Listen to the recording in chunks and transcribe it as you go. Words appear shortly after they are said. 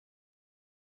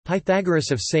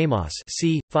Pythagoras of Samos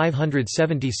c.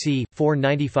 570 c.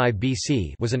 495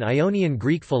 BC was an Ionian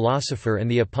Greek philosopher and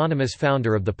the eponymous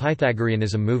founder of the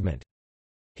Pythagoreanism movement.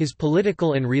 His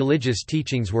political and religious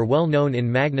teachings were well known in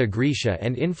Magna Graecia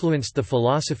and influenced the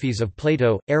philosophies of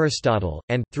Plato, Aristotle,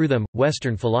 and, through them,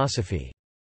 Western philosophy.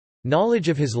 Knowledge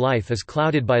of his life is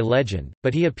clouded by legend,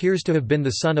 but he appears to have been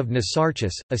the son of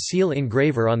Nisarchus, a seal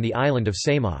engraver on the island of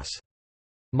Samos.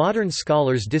 Modern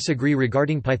scholars disagree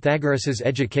regarding Pythagoras's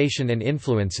education and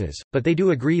influences, but they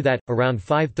do agree that, around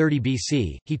 530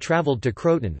 BC, he travelled to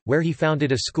Croton, where he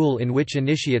founded a school in which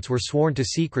initiates were sworn to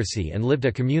secrecy and lived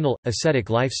a communal, ascetic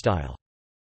lifestyle.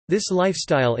 This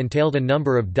lifestyle entailed a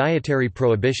number of dietary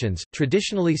prohibitions,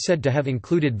 traditionally said to have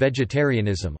included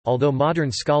vegetarianism, although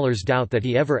modern scholars doubt that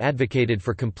he ever advocated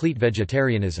for complete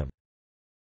vegetarianism.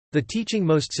 The teaching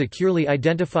most securely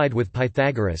identified with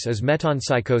Pythagoras is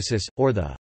metempsychosis, or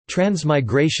the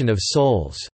transmigration of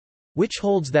souls, which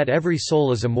holds that every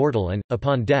soul is immortal and,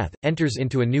 upon death, enters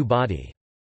into a new body.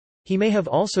 He may have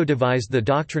also devised the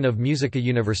doctrine of musica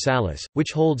universalis,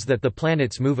 which holds that the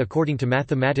planets move according to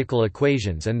mathematical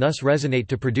equations and thus resonate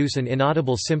to produce an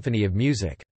inaudible symphony of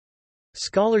music.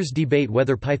 Scholars debate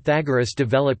whether Pythagoras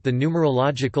developed the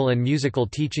numerological and musical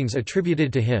teachings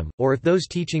attributed to him, or if those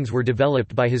teachings were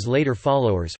developed by his later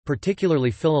followers,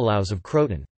 particularly Philolaus of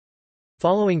Croton.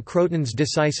 Following Croton's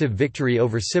decisive victory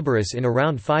over Sybaris in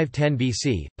around 510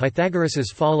 BC,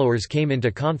 Pythagoras's followers came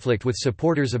into conflict with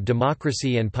supporters of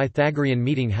democracy and Pythagorean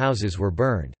meeting houses were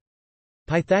burned.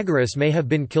 Pythagoras may have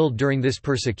been killed during this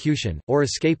persecution, or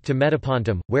escaped to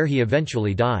Metapontum, where he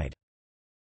eventually died.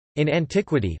 In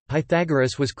antiquity,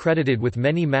 Pythagoras was credited with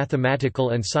many mathematical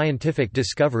and scientific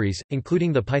discoveries,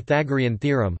 including the Pythagorean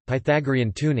theorem,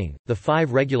 Pythagorean tuning, the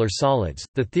five regular solids,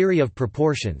 the theory of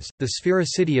proportions, the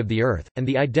sphericity of the Earth, and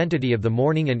the identity of the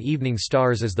morning and evening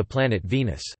stars as the planet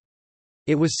Venus.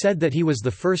 It was said that he was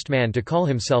the first man to call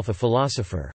himself a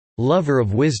philosopher, lover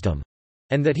of wisdom,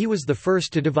 and that he was the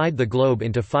first to divide the globe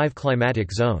into 5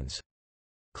 climatic zones.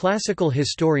 Classical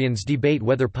historians debate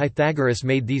whether Pythagoras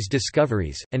made these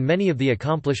discoveries, and many of the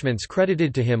accomplishments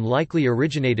credited to him likely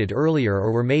originated earlier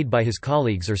or were made by his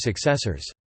colleagues or successors.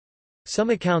 Some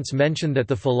accounts mention that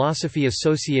the philosophy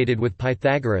associated with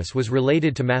Pythagoras was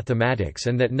related to mathematics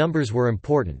and that numbers were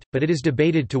important, but it is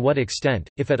debated to what extent,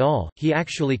 if at all, he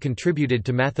actually contributed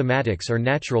to mathematics or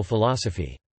natural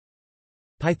philosophy.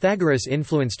 Pythagoras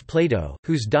influenced Plato,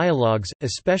 whose dialogues,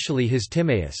 especially his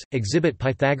Timaeus, exhibit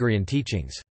Pythagorean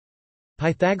teachings.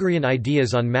 Pythagorean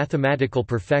ideas on mathematical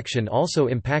perfection also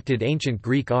impacted ancient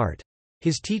Greek art.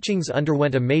 His teachings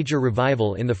underwent a major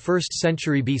revival in the 1st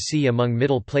century BC among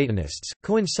Middle Platonists,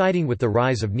 coinciding with the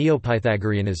rise of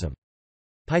Neo-Pythagoreanism.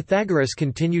 Pythagoras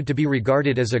continued to be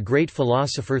regarded as a great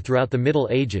philosopher throughout the Middle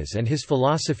Ages, and his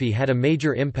philosophy had a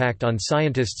major impact on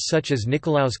scientists such as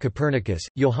Nicolaus Copernicus,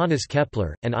 Johannes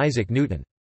Kepler, and Isaac Newton.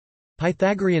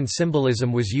 Pythagorean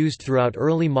symbolism was used throughout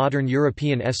early modern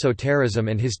European esotericism,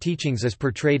 and his teachings as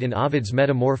portrayed in Ovid's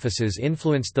Metamorphoses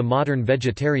influenced the modern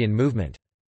vegetarian movement.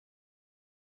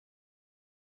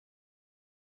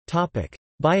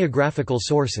 Biographical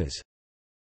sources.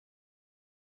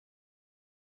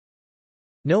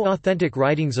 No authentic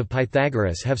writings of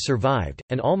Pythagoras have survived,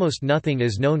 and almost nothing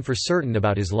is known for certain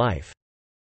about his life.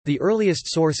 The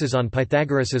earliest sources on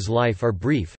Pythagoras's life are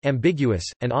brief, ambiguous,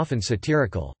 and often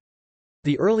satirical.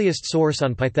 The earliest source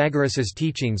on Pythagoras's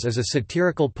teachings is a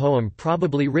satirical poem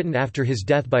probably written after his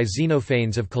death by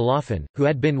Xenophanes of Colophon, who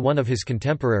had been one of his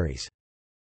contemporaries.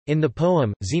 In the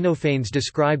poem, Xenophanes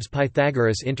describes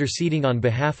Pythagoras interceding on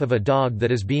behalf of a dog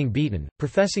that is being beaten,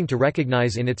 professing to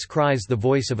recognize in its cries the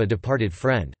voice of a departed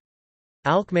friend.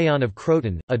 Alcmaeon of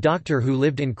Croton, a doctor who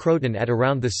lived in Croton at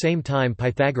around the same time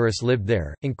Pythagoras lived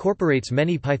there, incorporates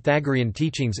many Pythagorean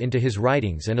teachings into his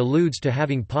writings and alludes to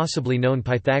having possibly known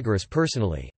Pythagoras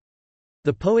personally.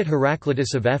 The poet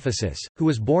Heraclitus of Ephesus, who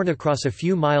was born across a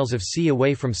few miles of sea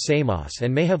away from Samos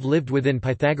and may have lived within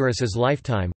Pythagoras's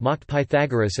lifetime, mocked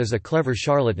Pythagoras as a clever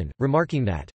charlatan, remarking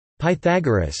that,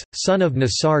 "Pythagoras, son of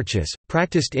Nisarchus,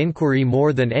 practiced inquiry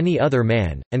more than any other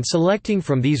man, and selecting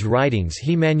from these writings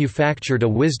he manufactured a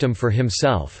wisdom for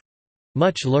himself.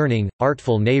 Much learning,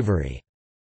 artful knavery."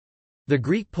 The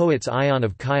Greek poets Ion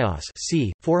of Chios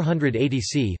c. 480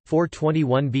 c.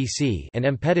 421 BC and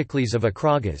Empedocles of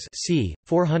Acragas c.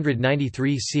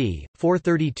 493 c.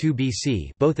 432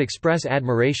 BC both express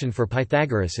admiration for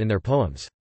Pythagoras in their poems.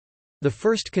 The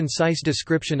first concise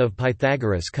description of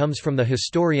Pythagoras comes from the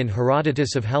historian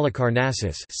Herodotus of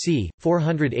Halicarnassus c.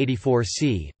 484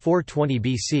 c. 420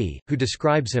 BC, who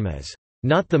describes him as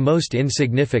not the most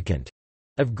insignificant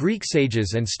of Greek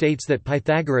sages and states that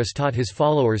Pythagoras taught his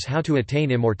followers how to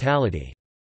attain immortality.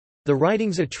 The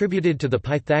writings attributed to the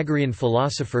Pythagorean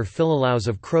philosopher Philolaus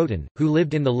of Croton, who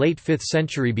lived in the late 5th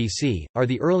century BC, are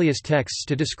the earliest texts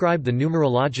to describe the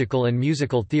numerological and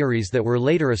musical theories that were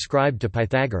later ascribed to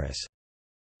Pythagoras.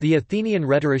 The Athenian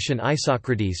rhetorician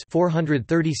Isocrates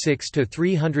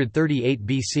 436–338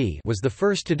 BC was the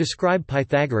first to describe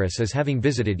Pythagoras as having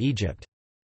visited Egypt.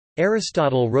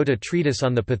 Aristotle wrote a treatise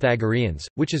on the Pythagoreans,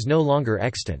 which is no longer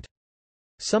extant.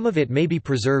 Some of it may be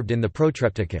preserved in the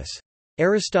Protrepticus.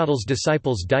 Aristotle's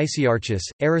disciples Dicaearchus,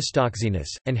 Aristoxenus,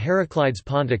 and Heraclides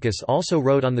Ponticus also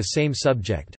wrote on the same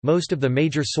subject. Most of the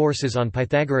major sources on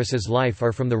Pythagoras's life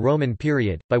are from the Roman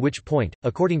period, by which point,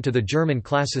 according to the German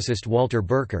classicist Walter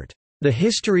Burkert, the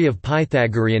history of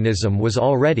Pythagoreanism was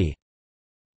already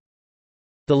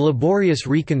the laborious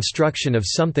reconstruction of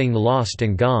something lost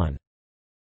and gone.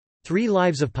 3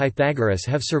 lives of Pythagoras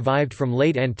have survived from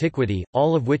late antiquity,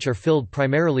 all of which are filled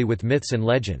primarily with myths and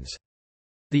legends.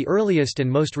 The earliest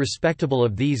and most respectable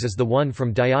of these is the one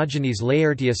from Diogenes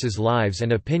Laertius's Lives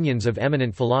and Opinions of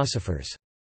Eminent Philosophers.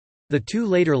 The 2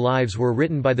 later lives were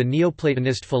written by the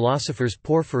Neoplatonist philosophers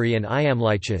Porphyry and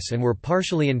Iamblichus and were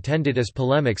partially intended as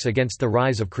polemics against the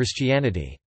rise of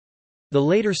Christianity. The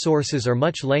later sources are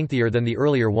much lengthier than the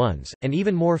earlier ones, and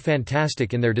even more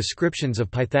fantastic in their descriptions of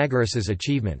Pythagoras's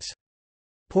achievements.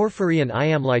 Porphyry and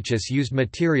Iamblichus used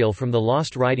material from the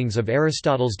lost writings of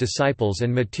Aristotle's disciples,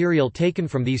 and material taken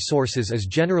from these sources is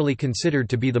generally considered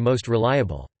to be the most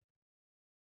reliable.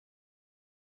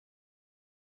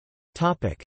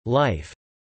 Life.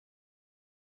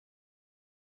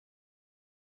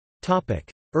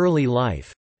 Early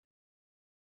life.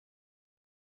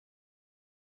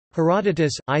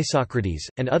 Herodotus, Isocrates,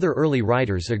 and other early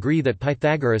writers agree that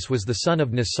Pythagoras was the son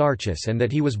of Nisarchus and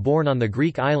that he was born on the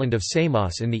Greek island of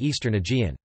Samos in the eastern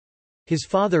Aegean. His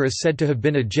father is said to have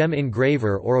been a gem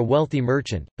engraver or a wealthy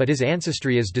merchant, but his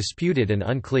ancestry is disputed and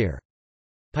unclear.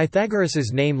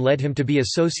 Pythagoras's name led him to be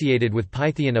associated with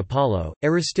Pythian Apollo.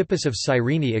 Aristippus of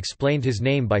Cyrene explained his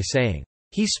name by saying,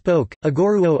 "He spoke,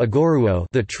 agoruo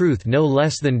the truth no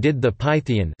less than did the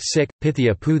Pythian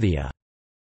Pythia Puthia."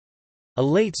 A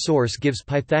late source gives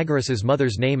Pythagoras's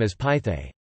mother's name as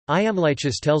Pythe.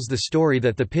 Iamblichus tells the story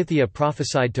that the Pythia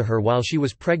prophesied to her while she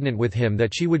was pregnant with him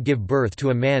that she would give birth to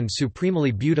a man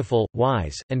supremely beautiful,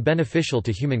 wise, and beneficial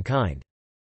to humankind.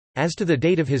 As to the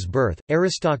date of his birth,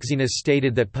 Aristoxenus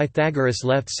stated that Pythagoras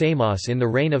left Samos in the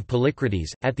reign of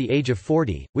Polycrates, at the age of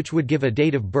 40, which would give a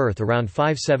date of birth around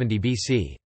 570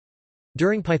 BC.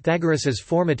 During Pythagoras's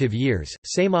formative years,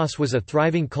 Samos was a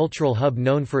thriving cultural hub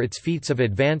known for its feats of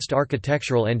advanced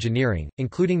architectural engineering,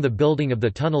 including the building of the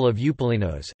Tunnel of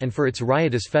Eupalinos, and for its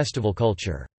riotous festival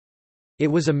culture. It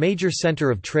was a major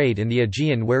center of trade in the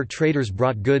Aegean where traders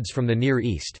brought goods from the Near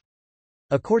East.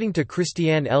 According to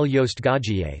Christiane L. Yost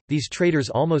Gaudier, these traders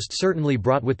almost certainly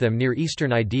brought with them Near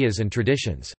Eastern ideas and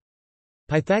traditions.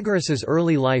 Pythagoras's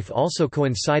early life also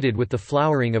coincided with the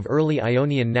flowering of early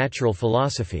Ionian natural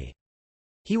philosophy.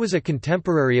 He was a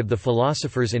contemporary of the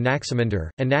philosophers Anaximander,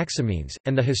 Anaximenes,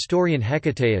 and the historian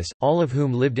Hecataeus, all of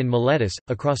whom lived in Miletus,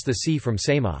 across the sea from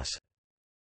Samos.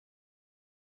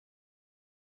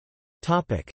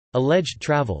 Alleged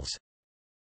travels.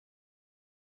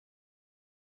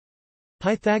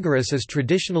 Pythagoras is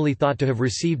traditionally thought to have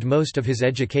received most of his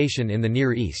education in the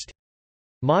Near East.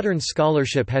 Modern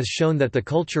scholarship has shown that the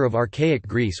culture of archaic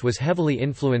Greece was heavily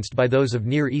influenced by those of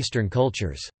Near Eastern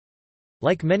cultures.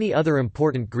 Like many other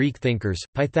important Greek thinkers,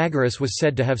 Pythagoras was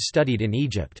said to have studied in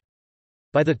Egypt.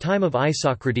 By the time of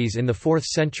Isocrates in the 4th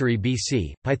century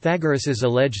BC, Pythagoras's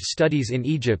alleged studies in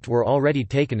Egypt were already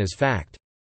taken as fact.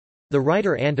 The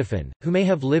writer Antiphon, who may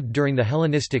have lived during the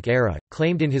Hellenistic era,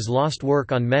 claimed in his lost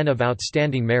work on men of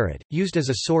outstanding merit, used as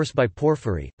a source by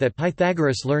Porphyry, that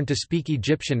Pythagoras learned to speak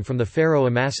Egyptian from the pharaoh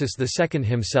Amasis II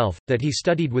himself, that he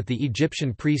studied with the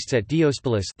Egyptian priests at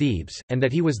Diospolis Thebes, and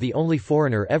that he was the only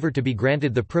foreigner ever to be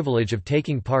granted the privilege of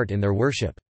taking part in their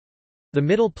worship. The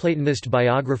Middle Platonist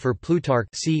biographer Plutarch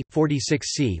c. 46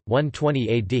 120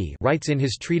 AD writes in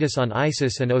his treatise on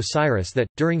Isis and Osiris that,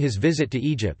 during his visit to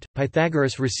Egypt,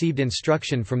 Pythagoras received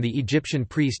instruction from the Egyptian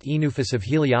priest Eunuphus of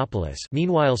Heliopolis.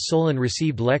 Meanwhile Solon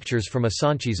received lectures from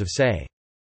Asanchis of Say.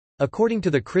 According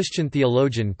to the Christian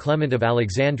theologian Clement of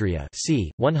Alexandria c.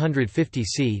 150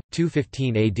 c.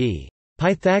 215 AD.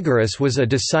 Pythagoras was a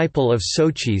disciple of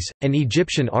Soches, an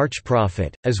Egyptian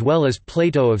archprophet, as well as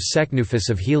Plato of Secnuphus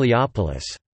of Heliopolis.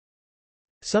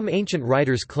 Some ancient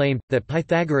writers claimed that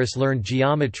Pythagoras learned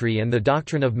geometry and the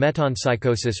doctrine of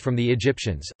metempsychosis from the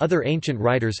Egyptians. Other ancient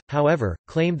writers, however,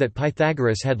 claimed that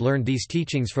Pythagoras had learned these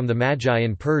teachings from the Magi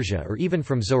in Persia or even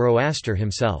from Zoroaster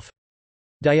himself.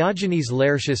 Diogenes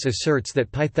Laertius asserts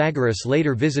that Pythagoras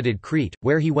later visited Crete,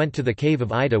 where he went to the cave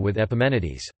of Ida with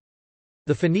Epimenides.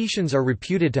 The Phoenicians are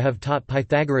reputed to have taught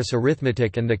Pythagoras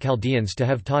arithmetic and the Chaldeans to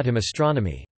have taught him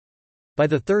astronomy. By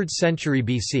the 3rd century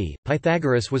BC,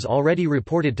 Pythagoras was already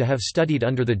reported to have studied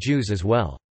under the Jews as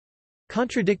well.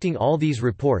 Contradicting all these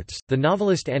reports, the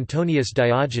novelist Antonius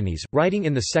Diogenes, writing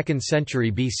in the 2nd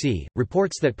century BC,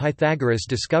 reports that Pythagoras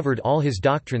discovered all his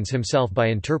doctrines himself by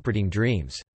interpreting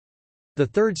dreams. The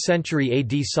 3rd century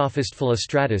AD sophist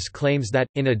Philostratus claims that,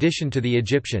 in addition to the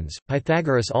Egyptians,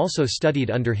 Pythagoras also studied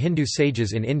under Hindu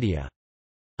sages in India.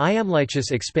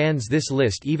 Iamblichus expands this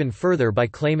list even further by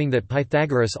claiming that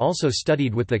Pythagoras also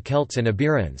studied with the Celts and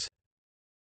Iberians.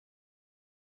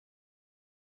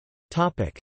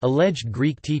 Alleged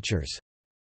Greek teachers.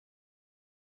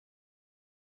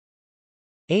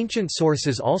 Ancient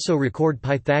sources also record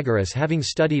Pythagoras having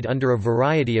studied under a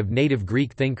variety of native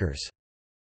Greek thinkers.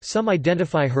 Some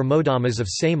identify Hermodamas of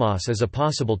Samos as a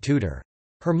possible tutor.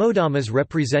 Hermodamas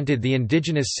represented the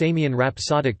indigenous Samian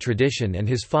rhapsodic tradition, and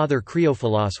his father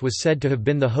Creophilos was said to have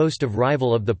been the host of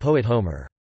rival of the poet Homer.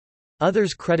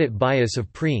 Others credit Bias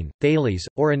of Priene, Thales,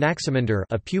 or Anaximander,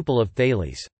 a pupil of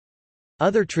Thales.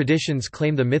 Other traditions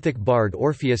claim the mythic bard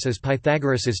Orpheus as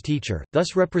Pythagoras's teacher,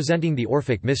 thus representing the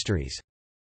Orphic mysteries.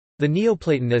 The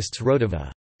Neoplatonists wrote of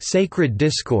a sacred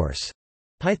discourse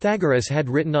Pythagoras had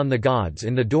written on the gods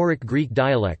in the Doric Greek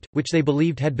dialect, which they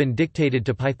believed had been dictated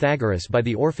to Pythagoras by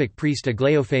the Orphic priest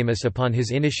Aglaophamus upon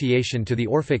his initiation to the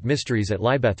Orphic mysteries at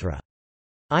Libethra.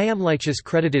 Iamblichus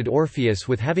credited Orpheus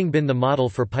with having been the model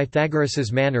for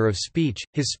Pythagoras's manner of speech,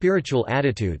 his spiritual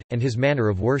attitude, and his manner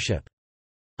of worship.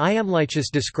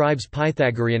 Iamblichus describes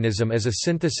Pythagoreanism as a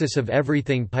synthesis of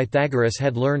everything Pythagoras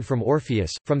had learned from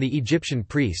Orpheus, from the Egyptian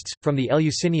priests, from the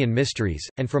Eleusinian mysteries,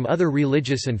 and from other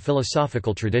religious and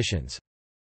philosophical traditions.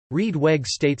 Reid Weg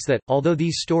states that, although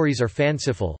these stories are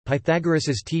fanciful,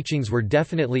 Pythagoras's teachings were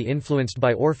definitely influenced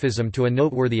by Orphism to a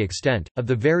noteworthy extent. Of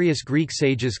the various Greek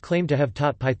sages claimed to have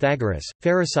taught Pythagoras,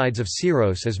 Pherecydes of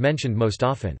Syros is mentioned most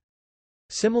often.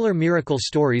 Similar miracle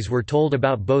stories were told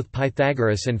about both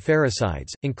Pythagoras and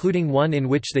Pherecydes, including one in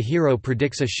which the hero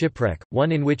predicts a shipwreck,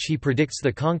 one in which he predicts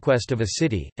the conquest of a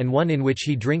city, and one in which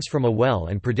he drinks from a well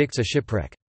and predicts a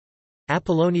shipwreck.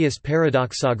 Apollonius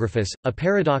Paradoxographus, a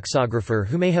paradoxographer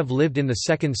who may have lived in the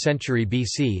 2nd century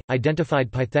BC,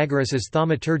 identified Pythagoras's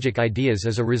thaumaturgic ideas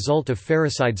as a result of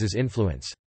Pherecydes'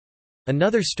 influence.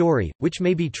 Another story, which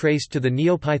may be traced to the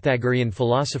Neo-Pythagorean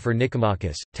philosopher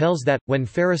Nicomachus, tells that, when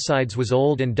Pherecydes was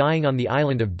old and dying on the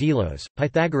island of Delos,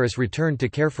 Pythagoras returned to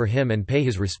care for him and pay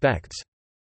his respects.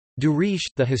 Duris,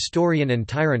 the historian and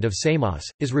tyrant of Samos,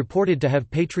 is reported to have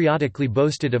patriotically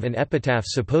boasted of an epitaph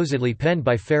supposedly penned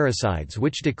by Pherecydes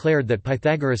which declared that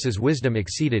Pythagoras's wisdom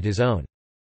exceeded his own.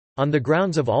 On the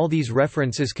grounds of all these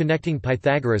references connecting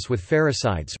Pythagoras with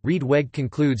Pherecydes, Reid Weg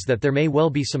concludes that there may well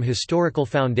be some historical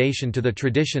foundation to the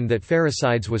tradition that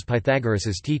Pherecydes was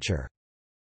Pythagoras's teacher.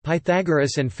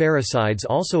 Pythagoras and Pherecydes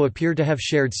also appear to have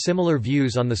shared similar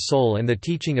views on the soul and the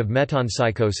teaching of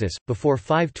metempsychosis. Before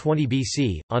 520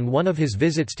 BC, on one of his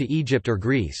visits to Egypt or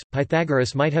Greece,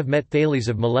 Pythagoras might have met Thales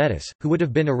of Miletus, who would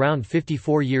have been around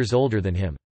 54 years older than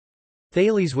him.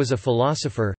 Thales was a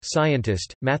philosopher,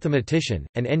 scientist, mathematician,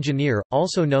 and engineer,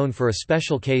 also known for a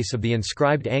special case of the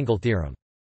inscribed angle theorem.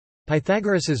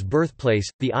 Pythagoras's birthplace,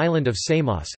 the island of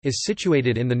Samos, is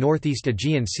situated in the northeast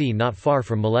Aegean Sea not far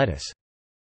from Miletus.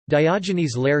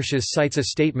 Diogenes Laertius cites a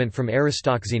statement from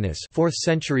Aristoxenus 4th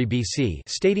century BC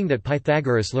stating that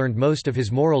Pythagoras learned most of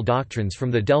his moral doctrines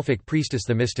from the Delphic priestess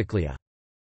Themistoclea.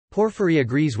 Porphyry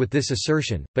agrees with this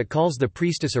assertion, but calls the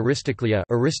priestess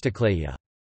Aristocleia.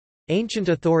 Ancient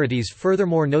authorities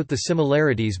furthermore note the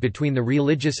similarities between the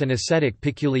religious and ascetic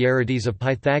peculiarities of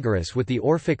Pythagoras with the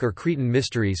Orphic or Cretan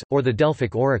mysteries, or the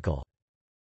Delphic oracle.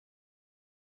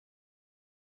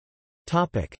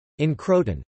 In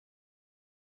Croton.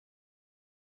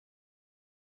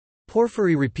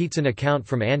 Porphyry repeats an account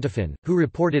from Antiphon, who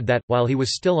reported that, while he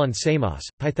was still on Samos,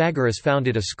 Pythagoras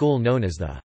founded a school known as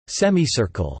the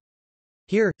semicircle.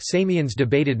 Here, Samians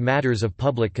debated matters of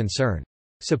public concern.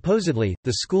 Supposedly,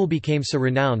 the school became so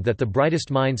renowned that the brightest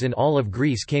minds in all of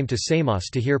Greece came to Samos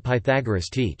to hear Pythagoras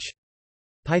teach.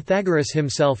 Pythagoras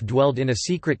himself dwelled in a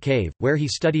secret cave, where he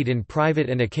studied in private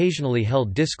and occasionally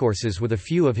held discourses with a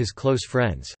few of his close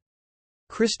friends.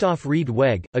 Christoph Reid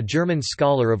Weg, a German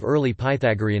scholar of early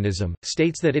Pythagoreanism,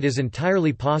 states that it is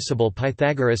entirely possible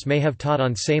Pythagoras may have taught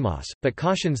on Samos, but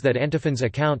cautions that Antiphon's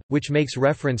account, which makes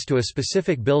reference to a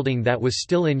specific building that was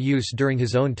still in use during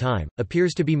his own time,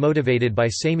 appears to be motivated by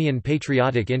Samian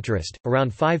patriotic interest.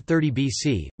 Around 530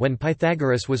 BC, when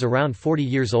Pythagoras was around 40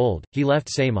 years old, he left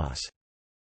Samos.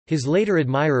 His later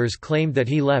admirers claimed that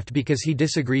he left because he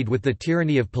disagreed with the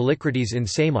tyranny of Polycrates in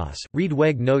Samos. Reed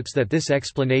Weg notes that this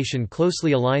explanation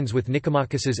closely aligns with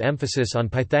Nicomachus's emphasis on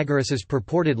Pythagoras's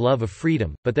purported love of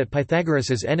freedom, but that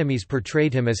Pythagoras's enemies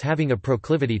portrayed him as having a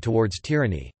proclivity towards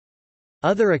tyranny.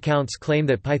 Other accounts claim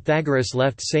that Pythagoras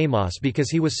left Samos because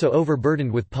he was so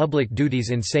overburdened with public duties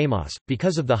in Samos,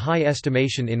 because of the high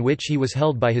estimation in which he was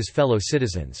held by his fellow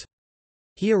citizens.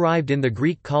 He arrived in the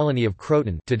Greek colony of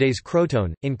Croton, today's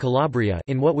Crotone, in Calabria,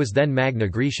 in what was then Magna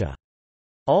Graecia.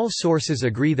 All sources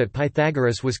agree that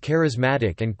Pythagoras was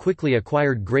charismatic and quickly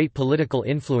acquired great political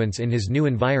influence in his new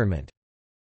environment.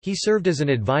 He served as an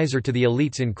advisor to the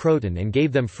elites in Croton and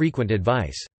gave them frequent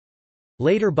advice.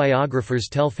 Later biographers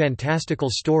tell fantastical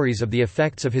stories of the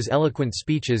effects of his eloquent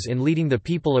speeches in leading the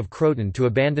people of Croton to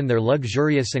abandon their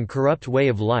luxurious and corrupt way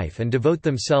of life and devote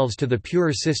themselves to the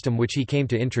purer system which he came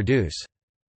to introduce.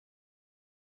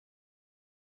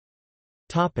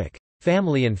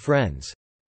 Family and friends.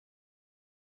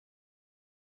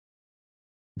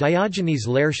 Diogenes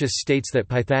Laertius states that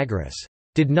Pythagoras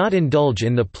did not indulge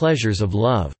in the pleasures of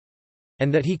love,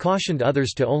 and that he cautioned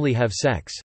others to only have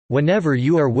sex whenever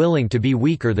you are willing to be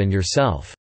weaker than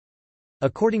yourself.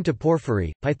 According to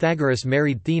Porphyry, Pythagoras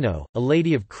married Theno, a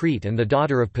lady of Crete and the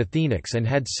daughter of Pythagoras, and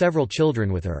had several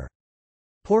children with her.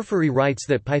 Porphyry writes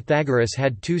that Pythagoras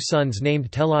had two sons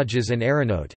named Telauges and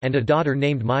Arinote, and a daughter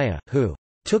named Maia, who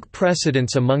took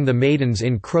precedence among the maidens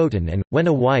in Croton and, when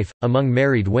a wife, among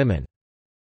married women.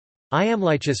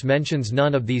 Iamblichus mentions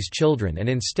none of these children and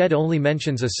instead only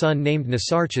mentions a son named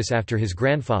Nisarchus after his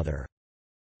grandfather.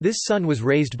 This son was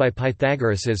raised by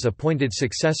Pythagoras's appointed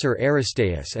successor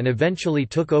Aristaeus and eventually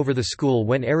took over the school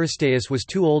when Aristaeus was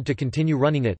too old to continue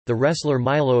running it. The wrestler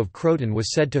Milo of Croton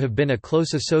was said to have been a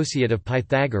close associate of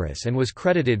Pythagoras and was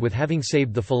credited with having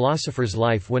saved the philosopher's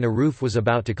life when a roof was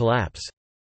about to collapse.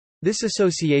 This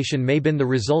association may have been the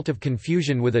result of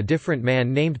confusion with a different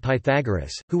man named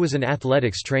Pythagoras, who was an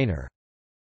athletics trainer.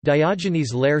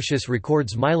 Diogenes Laertius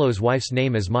records Milo's wife's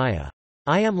name as Maia.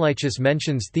 Iamblichus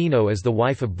mentions Theno as the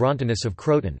wife of Brontinus of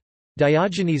Croton.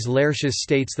 Diogenes Laertius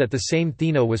states that the same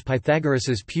Theno was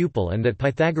Pythagoras's pupil and that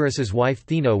Pythagoras's wife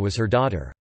Theno was her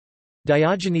daughter.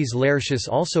 Diogenes Laertius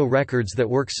also records that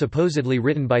works supposedly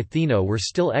written by Theno were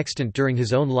still extant during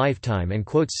his own lifetime and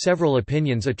quotes several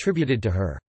opinions attributed to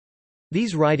her.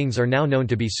 These writings are now known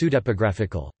to be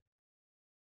pseudepigraphical.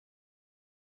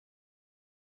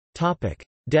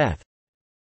 Death.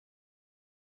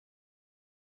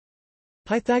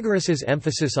 Pythagoras's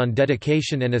emphasis on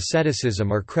dedication and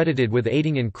asceticism are credited with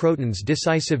aiding in Croton's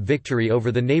decisive victory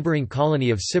over the neighboring colony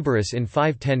of Sybaris in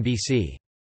 510 BC.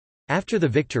 After the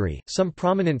victory, some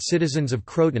prominent citizens of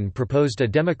Croton proposed a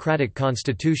democratic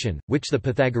constitution, which the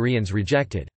Pythagoreans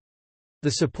rejected.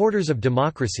 The supporters of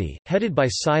democracy, headed by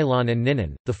Cylon and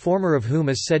Ninon, the former of whom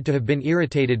is said to have been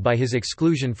irritated by his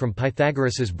exclusion from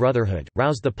Pythagoras's brotherhood,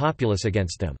 roused the populace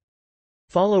against them.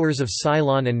 Followers of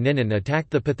Cylon and Ninon attacked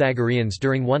the Pythagoreans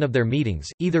during one of their meetings,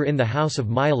 either in the house of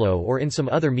Milo or in some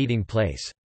other meeting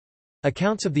place.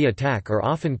 Accounts of the attack are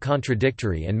often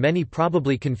contradictory and many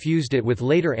probably confused it with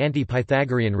later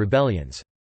anti-Pythagorean rebellions.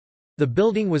 The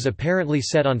building was apparently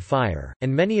set on fire,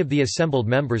 and many of the assembled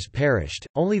members perished.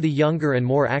 Only the younger and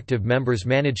more active members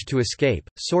managed to escape.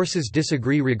 Sources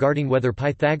disagree regarding whether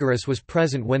Pythagoras was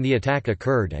present when the attack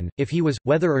occurred and, if he was,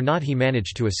 whether or not he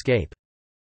managed to escape.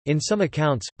 In some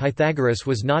accounts, Pythagoras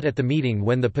was not at the meeting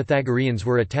when the Pythagoreans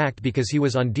were attacked because he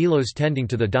was on Delos tending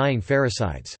to the dying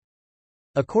Pherecydes.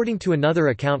 According to another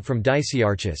account from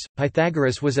Dicaearchus,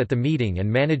 Pythagoras was at the meeting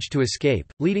and managed to escape,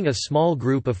 leading a small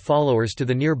group of followers to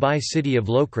the nearby city of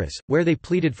Locris, where they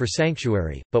pleaded for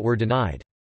sanctuary, but were denied.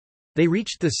 They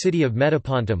reached the city of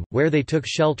Metapontum, where they took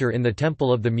shelter in the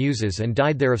Temple of the Muses and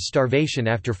died there of starvation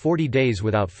after 40 days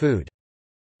without food.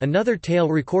 Another tale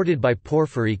recorded by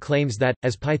Porphyry claims that,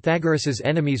 as Pythagoras's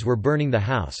enemies were burning the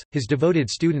house, his devoted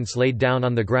students laid down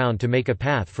on the ground to make a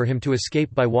path for him to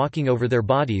escape by walking over their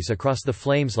bodies across the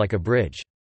flames like a bridge.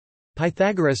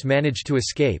 Pythagoras managed to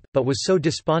escape, but was so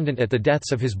despondent at the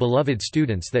deaths of his beloved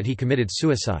students that he committed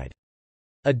suicide.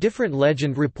 A different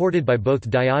legend reported by both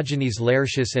Diogenes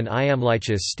Laertius and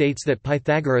Iamblichus states that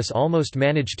Pythagoras almost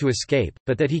managed to escape,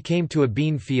 but that he came to a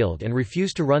bean field and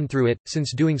refused to run through it,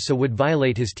 since doing so would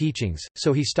violate his teachings,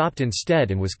 so he stopped instead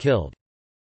and was killed.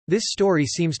 This story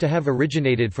seems to have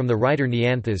originated from the writer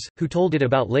Neanthus, who told it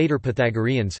about later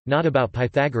Pythagoreans, not about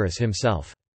Pythagoras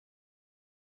himself.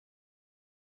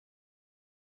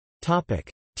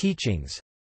 Teachings.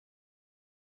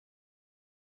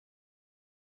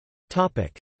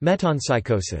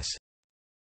 Metempsychosis.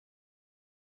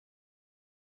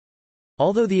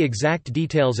 Although the exact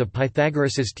details of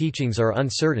Pythagoras's teachings are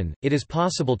uncertain, it is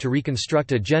possible to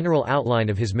reconstruct a general outline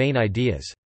of his main ideas.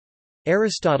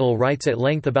 Aristotle writes at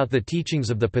length about the teachings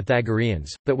of the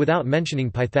Pythagoreans, but without mentioning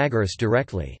Pythagoras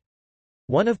directly.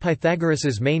 One of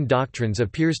Pythagoras's main doctrines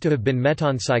appears to have been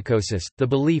metempsychosis, the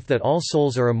belief that all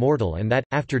souls are immortal and that,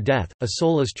 after death, a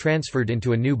soul is transferred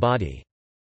into a new body.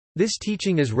 This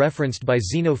teaching is referenced by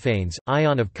Xenophanes,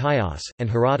 Ion of Chios, and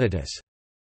Herodotus.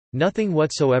 Nothing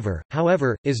whatsoever,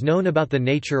 however, is known about the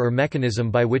nature or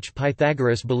mechanism by which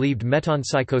Pythagoras believed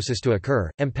metempsychosis to occur.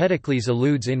 Empedocles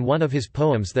alludes in one of his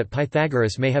poems that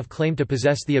Pythagoras may have claimed to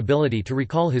possess the ability to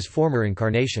recall his former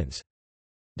incarnations.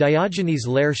 Diogenes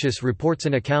Laertius reports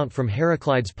an account from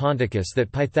Heraclides Ponticus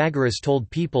that Pythagoras told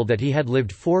people that he had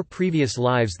lived 4 previous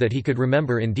lives that he could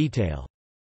remember in detail.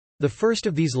 The first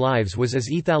of these lives was as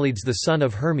Aethalides the son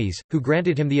of Hermes, who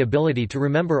granted him the ability to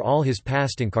remember all his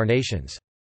past incarnations.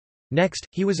 Next,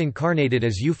 he was incarnated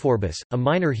as Euphorbus, a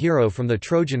minor hero from the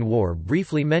Trojan War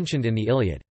briefly mentioned in the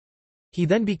Iliad. He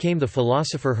then became the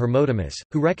philosopher Hermodamus,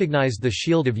 who recognized the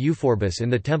shield of Euphorbus in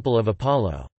the temple of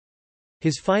Apollo.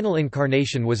 His final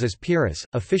incarnation was as Pyrrhus,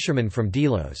 a fisherman from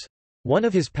Delos. One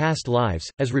of his past lives,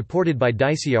 as reported by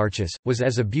Dicaearchus, was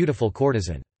as a beautiful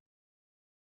courtesan.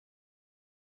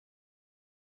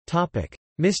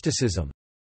 Mysticism.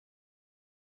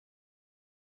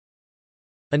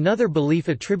 Another belief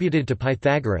attributed to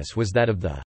Pythagoras was that of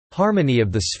the harmony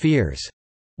of the spheres,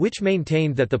 which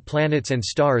maintained that the planets and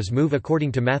stars move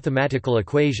according to mathematical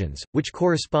equations, which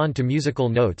correspond to musical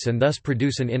notes and thus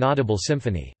produce an inaudible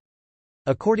symphony.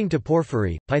 According to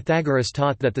Porphyry, Pythagoras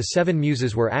taught that the 7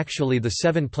 muses were actually the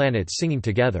 7 planets singing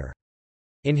together.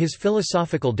 In his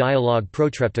philosophical dialogue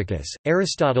Protrepticus,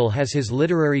 Aristotle has his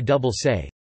literary double say.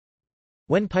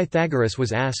 When Pythagoras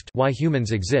was asked why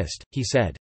humans exist, he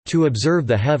said, "To observe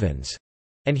the heavens,"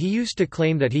 and he used to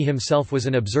claim that he himself was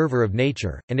an observer of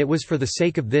nature, and it was for the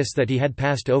sake of this that he had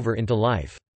passed over into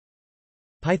life.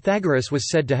 Pythagoras was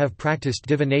said to have practiced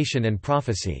divination and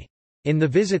prophecy. In the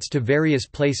visits to various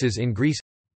places in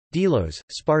Greece—Delos,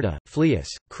 Sparta, Phlius,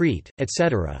 Crete,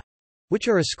 etc., which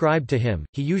are ascribed to him,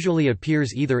 he usually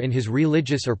appears either in his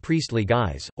religious or priestly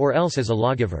guise, or else as a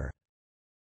lawgiver.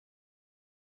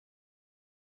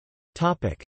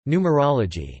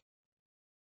 Numerology.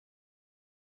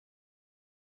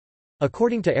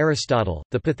 According to Aristotle,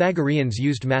 the Pythagoreans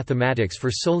used mathematics for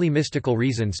solely mystical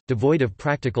reasons, devoid of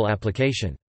practical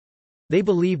application. They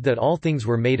believed that all things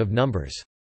were made of numbers.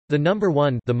 The number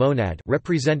 1, the monad,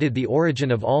 represented the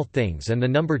origin of all things, and the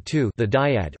number 2, the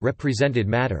dyad, represented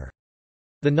matter.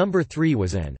 The number 3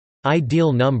 was an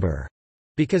ideal number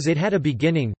because it had a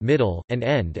beginning, middle, and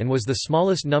end and was the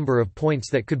smallest number of points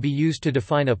that could be used to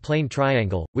define a plane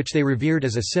triangle, which they revered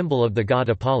as a symbol of the god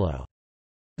Apollo.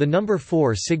 The number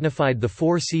 4 signified the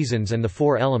 4 seasons and the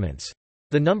 4 elements.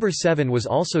 The number 7 was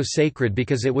also sacred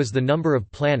because it was the number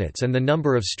of planets and the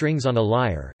number of strings on a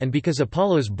lyre, and because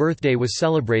Apollo's birthday was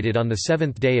celebrated on the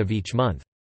 7th day of each month.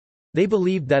 They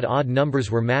believed that odd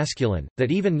numbers were masculine,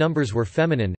 that even numbers were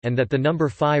feminine, and that the number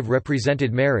 5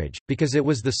 represented marriage, because it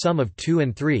was the sum of 2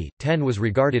 and 3. 10 was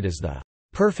regarded as the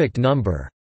perfect number,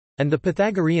 and the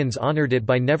Pythagoreans honored it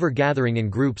by never gathering in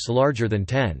groups larger than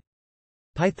 10.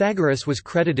 Pythagoras was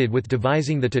credited with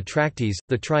devising the tetractys,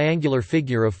 the triangular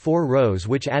figure of 4 rows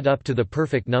which add up to the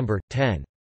perfect number, 10.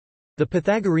 The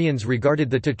Pythagoreans regarded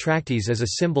the tetractys as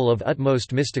a symbol of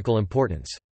utmost mystical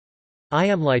importance.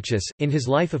 Iamblichus, in his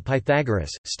Life of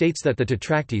Pythagoras, states that the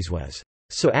tetractys was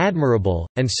so admirable,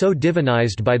 and so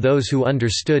divinized by those who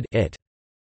understood it,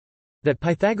 that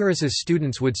Pythagoras's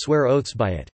students would swear oaths by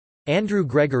it. Andrew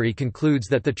Gregory concludes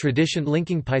that the tradition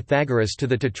linking Pythagoras to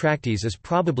the tetractys is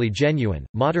probably genuine.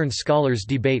 Modern scholars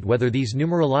debate whether these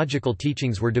numerological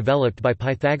teachings were developed by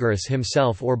Pythagoras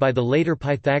himself or by the later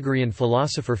Pythagorean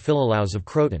philosopher Philolaus of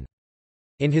Croton.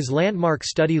 In his landmark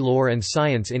study Lore and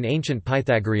Science in Ancient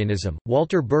Pythagoreanism,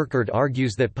 Walter Burkert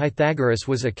argues that Pythagoras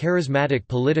was a charismatic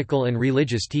political and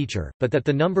religious teacher, but that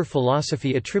the number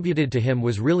philosophy attributed to him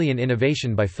was really an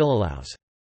innovation by Philolaus.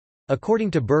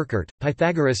 According to Burkert,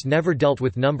 Pythagoras never dealt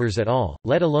with numbers at all,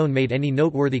 let alone made any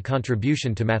noteworthy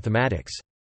contribution to mathematics.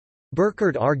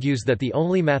 Burkert argues that the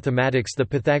only mathematics the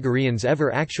Pythagoreans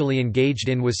ever actually engaged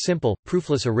in was simple,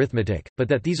 proofless arithmetic, but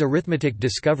that these arithmetic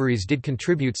discoveries did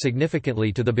contribute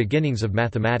significantly to the beginnings of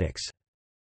mathematics.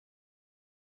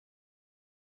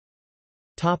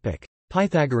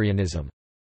 Pythagoreanism.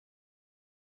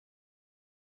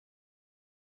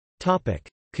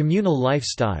 Communal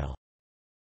lifestyle.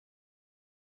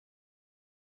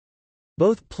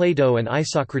 Both Plato and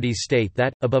Isocrates state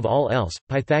that, above all else,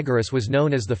 Pythagoras was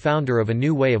known as the founder of a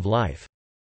new way of life.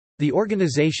 The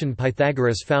organization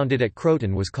Pythagoras founded at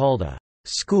Croton was called a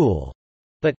school,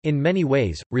 but, in many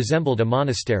ways, resembled a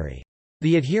monastery.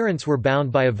 The adherents were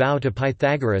bound by a vow to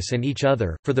Pythagoras and each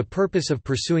other, for the purpose of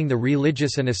pursuing the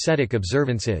religious and ascetic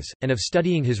observances, and of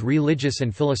studying his religious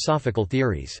and philosophical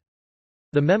theories.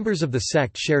 The members of the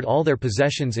sect shared all their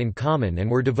possessions in common and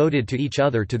were devoted to each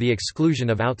other to the exclusion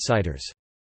of outsiders.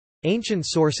 Ancient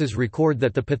sources record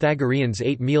that the Pythagoreans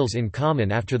ate meals in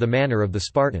common after the manner of the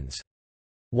Spartans.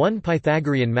 One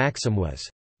Pythagorean maxim was,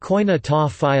 koina ta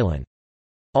philon,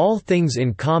 all things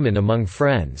in common among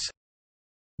friends.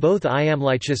 Both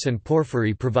Iamblichus and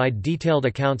Porphyry provide detailed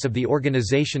accounts of the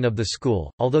organization of the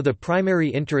school, although the primary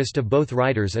interest of both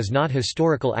writers is not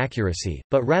historical accuracy,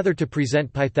 but rather to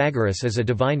present Pythagoras as a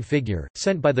divine figure,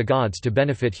 sent by the gods to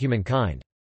benefit humankind.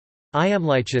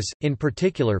 Iamblichus, in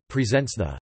particular, presents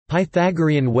the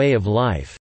Pythagorean way of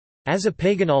life as a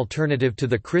pagan alternative to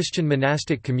the Christian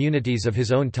monastic communities of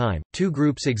his own time. Two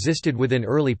groups existed within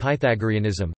early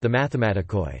Pythagoreanism, the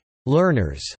mathematikoi,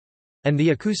 learners, and the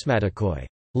acousmatikoi,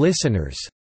 listeners.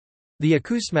 The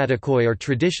acousmatikoi are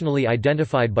traditionally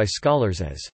identified by scholars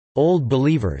as old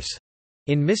believers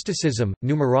in mysticism,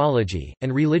 numerology,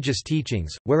 and religious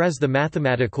teachings, whereas the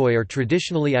mathematikoi are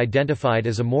traditionally identified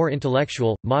as a more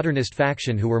intellectual, modernist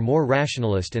faction who were more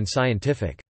rationalist and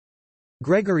scientific.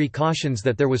 Gregory cautions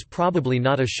that there was probably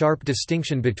not a sharp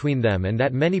distinction between them and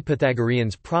that many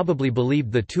Pythagoreans probably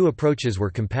believed the two approaches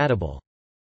were compatible.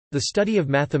 The study of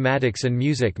mathematics and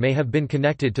music may have been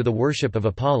connected to the worship of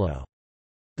Apollo.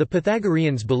 The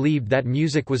Pythagoreans believed that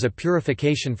music was a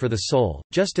purification for the soul,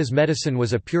 just as medicine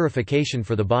was a purification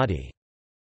for the body.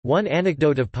 One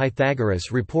anecdote of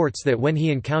Pythagoras reports that when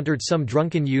he encountered some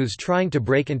drunken youths trying to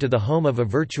break into the home of a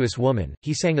virtuous woman,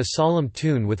 he sang a solemn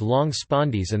tune with long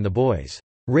spondees and the boys'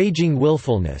 raging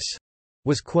willfulness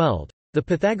was quelled. The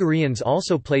Pythagoreans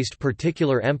also placed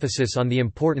particular emphasis on the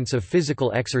importance of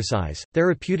physical exercise.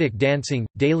 Therapeutic dancing,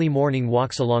 daily morning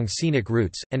walks along scenic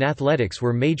routes, and athletics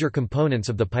were major components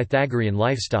of the Pythagorean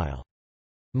lifestyle.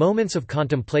 Moments of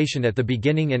contemplation at the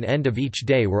beginning and end of each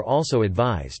day were also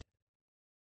advised.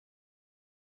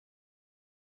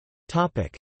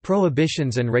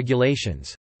 Prohibitions and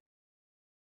regulations.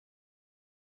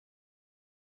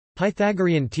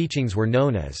 Pythagorean teachings were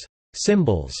known as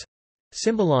symbols,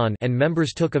 symbolon, and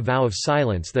members took a vow of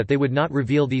silence that they would not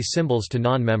reveal these symbols to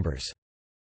non-members.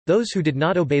 Those who did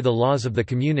not obey the laws of the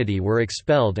community were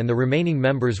expelled and the remaining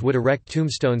members would erect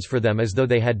tombstones for them as though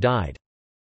they had died.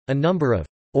 A number of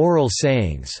oral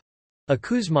sayings,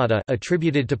 acousmata,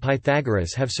 attributed to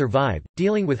Pythagoras have survived,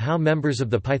 dealing with how members of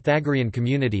the Pythagorean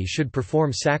community should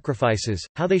perform sacrifices,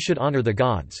 how they should honor the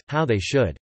gods, how they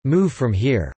should move from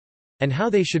here, and how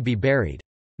they should be buried.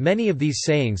 Many of these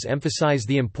sayings emphasize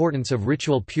the importance of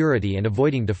ritual purity and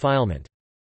avoiding defilement.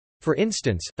 For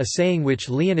instance, a saying which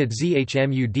Leonid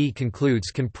Zhmud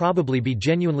concludes can probably be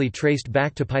genuinely traced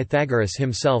back to Pythagoras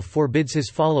himself forbids his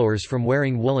followers from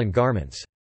wearing woolen garments.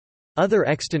 Other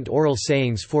extant oral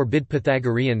sayings forbid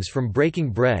Pythagoreans from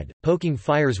breaking bread, poking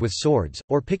fires with swords,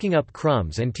 or picking up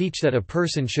crumbs and teach that a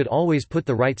person should always put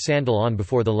the right sandal on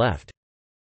before the left.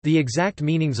 The exact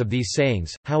meanings of these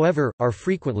sayings, however, are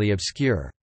frequently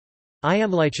obscure.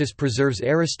 Iamblichus preserves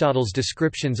Aristotle's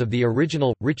descriptions of the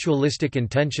original, ritualistic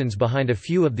intentions behind a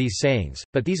few of these sayings,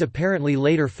 but these apparently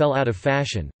later fell out of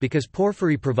fashion, because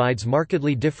Porphyry provides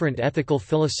markedly different ethical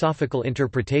philosophical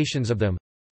interpretations of them.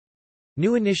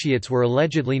 New initiates were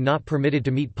allegedly not permitted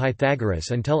to meet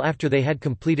Pythagoras until after they had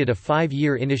completed a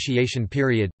 5-year initiation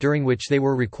period, during which they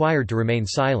were required to remain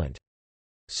silent.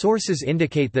 Sources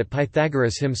indicate that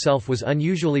Pythagoras himself was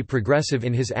unusually progressive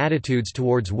in his attitudes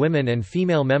towards women, and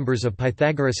female members of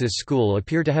Pythagoras's school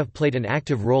appear to have played an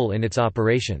active role in its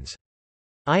operations.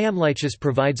 Iamblichus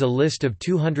provides a list of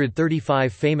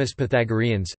 235 famous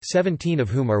Pythagoreans, 17 of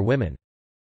whom are women.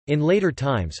 In later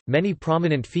times, many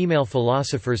prominent female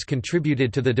philosophers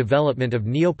contributed to the development of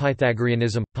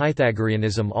Neo-Pythagoreanism.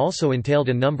 Pythagoreanism also entailed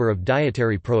a number of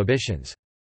dietary prohibitions.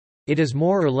 It is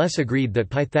more or less agreed that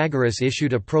Pythagoras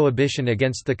issued a prohibition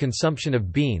against the consumption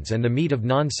of beans and the meat of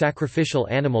non-sacrificial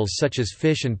animals such as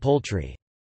fish and poultry.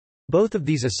 Both of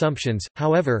these assumptions,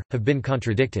 however, have been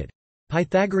contradicted.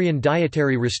 Pythagorean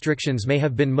dietary restrictions may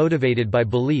have been motivated by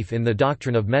belief in the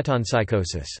doctrine of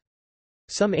metempsychosis.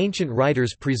 Some ancient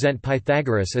writers present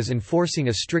Pythagoras as enforcing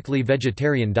a strictly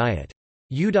vegetarian diet.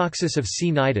 Eudoxus of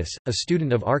Cnidus, a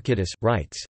student of Archytas,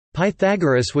 writes,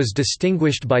 "Pythagoras was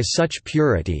distinguished by such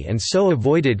purity and so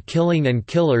avoided killing and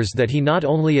killers that he not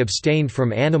only abstained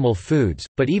from animal foods,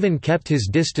 but even kept his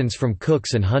distance from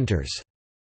cooks and hunters."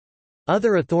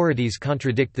 Other authorities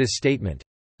contradict this statement.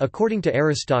 According to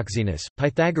Aristoxenus,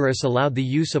 Pythagoras allowed the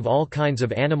use of all kinds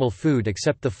of animal food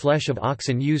except the flesh of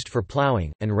oxen used for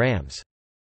plowing, and rams.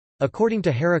 According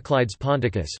to Heraclides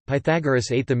Ponticus,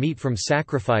 Pythagoras ate the meat from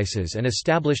sacrifices and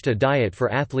established a diet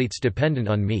for athletes dependent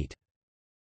on meat.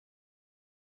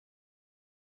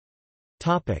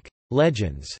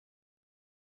 Legends.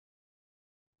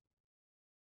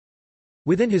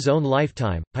 Within his own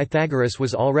lifetime, Pythagoras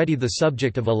was already the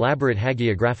subject of elaborate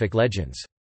hagiographic legends.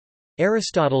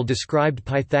 Aristotle described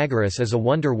Pythagoras as a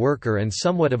wonder worker and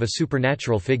somewhat of a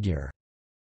supernatural figure.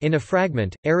 In a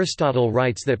fragment, Aristotle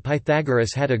writes that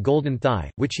Pythagoras had a golden thigh,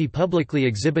 which he publicly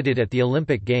exhibited at the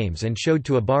Olympic Games and showed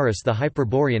to Abaris the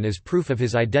Hyperborean as proof of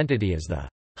his identity as the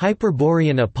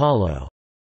Hyperborean Apollo.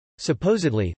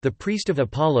 Supposedly, the priest of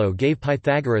Apollo gave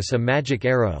Pythagoras a magic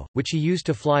arrow, which he used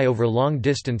to fly over long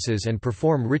distances and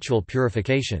perform ritual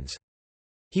purifications.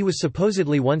 He was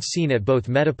supposedly once seen at both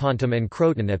Metapontum and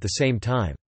Croton at the same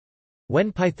time.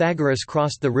 When Pythagoras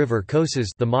crossed the river Cosus,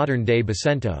 the modern-day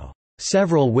Bacento,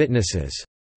 several witnesses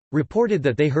reported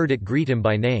that they heard it greet him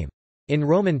by name. In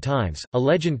Roman times, a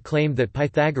legend claimed that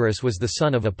Pythagoras was the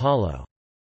son of Apollo.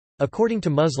 According to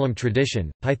Muslim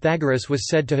tradition, Pythagoras was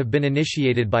said to have been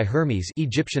initiated by Hermes,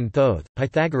 Egyptian Thoth.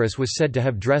 Pythagoras was said to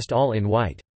have dressed all in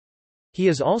white. He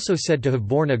is also said to have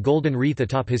borne a golden wreath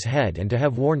atop his head and to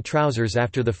have worn trousers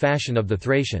after the fashion of the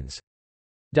Thracians.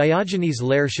 Diogenes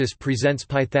Laertius presents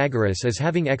Pythagoras as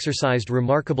having exercised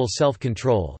remarkable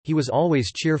self-control. He was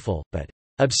always cheerful, but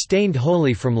abstained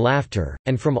wholly from laughter,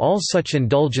 and from all such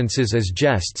indulgences as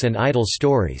jests and idle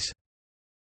stories.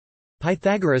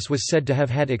 Pythagoras was said to have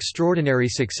had extraordinary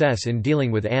success in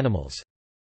dealing with animals.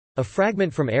 A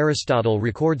fragment from Aristotle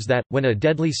records that, when a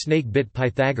deadly snake bit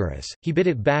Pythagoras, he bit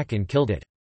it back and killed it.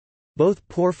 Both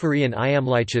Porphyry and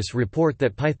Iamblichus report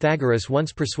that Pythagoras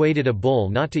once persuaded a bull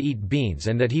not to eat beans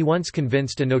and that he once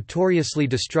convinced a notoriously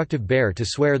destructive bear to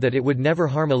swear that it would never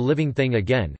harm a living thing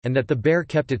again, and that the bear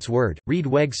kept its word. Reed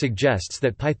Weg suggests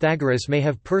that Pythagoras may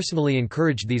have personally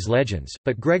encouraged these legends,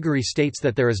 but Gregory states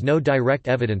that there is no direct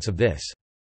evidence of this.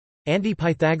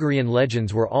 Anti-Pythagorean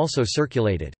legends were also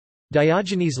circulated.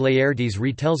 Diogenes Laertes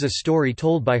retells a story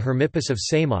told by Hermippus of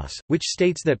Samos, which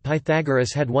states that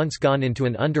Pythagoras had once gone into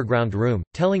an underground room,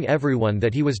 telling everyone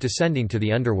that he was descending to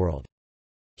the underworld.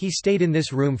 He stayed in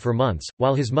this room for months,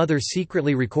 while his mother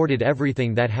secretly recorded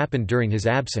everything that happened during his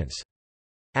absence.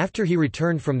 After he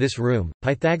returned from this room,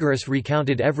 Pythagoras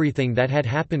recounted everything that had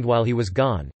happened while he was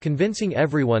gone, convincing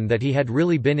everyone that he had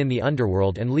really been in the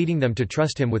underworld and leading them to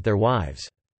trust him with their wives.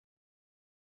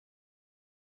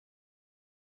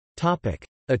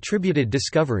 Attributed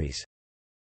discoveries.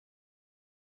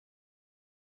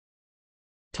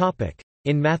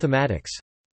 In mathematics.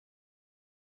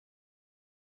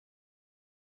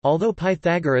 Although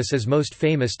Pythagoras is most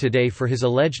famous today for his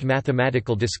alleged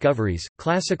mathematical discoveries,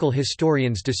 classical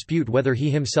historians dispute whether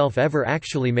he himself ever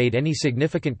actually made any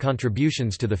significant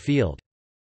contributions to the field.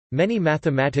 Many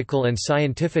mathematical and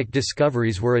scientific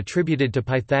discoveries were attributed to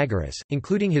Pythagoras,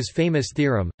 including his famous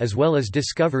theorem, as well as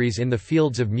discoveries in the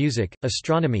fields of music,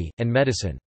 astronomy, and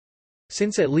medicine.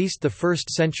 Since at least the 1st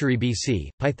century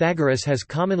BC, Pythagoras has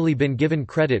commonly been given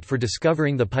credit for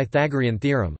discovering the Pythagorean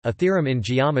theorem, a theorem in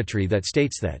geometry that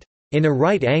states that, "In a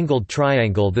right-angled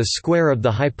triangle the square of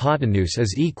the hypotenuse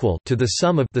is equal to the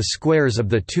sum of the squares of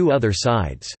the two other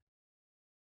sides."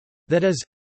 That is,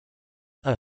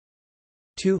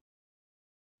 2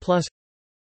 plus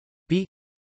b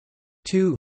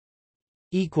 2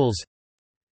 equals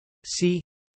c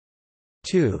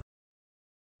 2.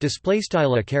 Display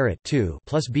style a caret 2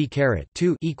 plus b caret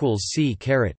 2 equals c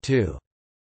caret 2.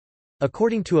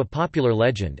 According to a popular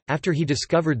legend, after he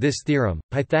discovered this theorem,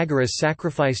 Pythagoras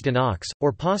sacrificed an ox,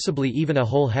 or possibly even a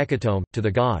whole hecatomb, to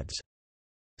the gods.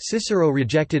 Cicero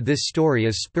rejected this story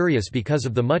as spurious because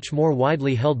of the much more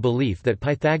widely held belief that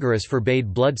Pythagoras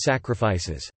forbade blood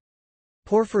sacrifices.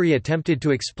 Porphyry attempted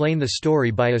to explain the story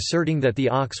by asserting that the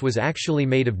ox was actually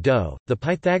made of dough. The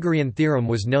Pythagorean theorem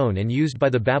was known and used by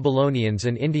the Babylonians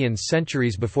and Indians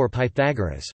centuries before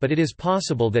Pythagoras, but it is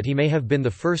possible that he may have been the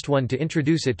first one to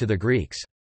introduce it to the Greeks.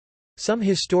 Some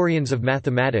historians of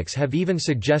mathematics have even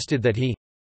suggested that he,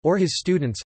 or his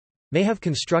students, may have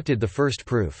constructed the first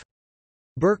proof.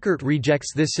 Burkert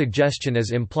rejects this suggestion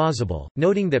as implausible,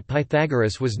 noting that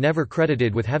Pythagoras was never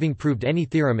credited with having proved any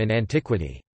theorem in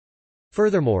antiquity.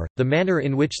 Furthermore, the manner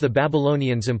in which the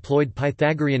Babylonians employed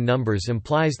Pythagorean numbers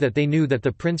implies that they knew that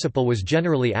the principle was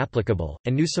generally applicable,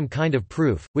 and knew some kind of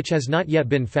proof, which has not yet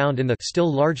been found in the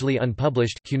still largely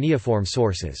unpublished cuneiform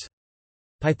sources.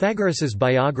 Pythagoras's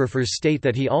biographers state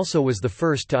that he also was the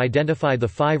first to identify the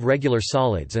 5 regular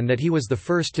solids and that he was the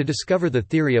first to discover the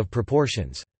theory of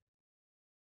proportions.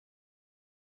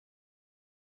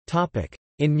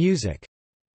 In music.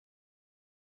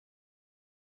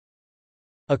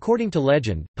 According to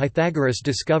legend, Pythagoras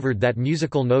discovered that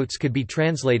musical notes could be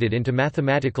translated into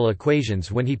mathematical equations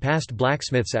when he passed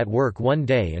blacksmiths at work one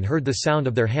day and heard the sound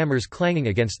of their hammers clanging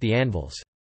against the anvils.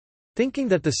 Thinking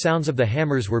that the sounds of the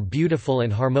hammers were beautiful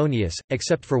and harmonious,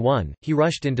 except for one, he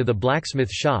rushed into the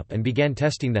blacksmith shop and began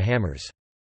testing the hammers.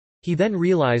 He then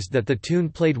realized that the tune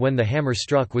played when the hammer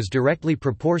struck was directly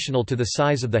proportional to the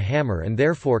size of the hammer and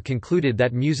therefore concluded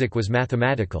that music was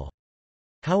mathematical.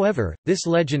 However, this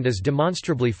legend is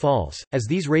demonstrably false, as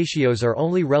these ratios are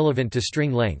only relevant to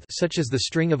string length, such as the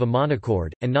string of a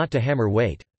monochord, and not to hammer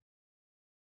weight.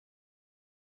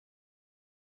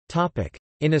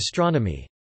 In astronomy.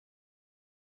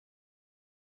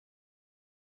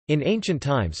 In ancient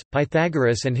times,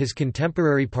 Pythagoras and his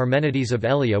contemporary Parmenides of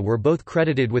Elea were both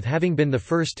credited with having been the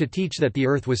first to teach that the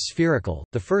Earth was spherical,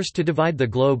 the first to divide the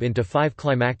globe into 5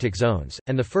 climactic zones,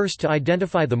 and the first to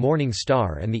identify the morning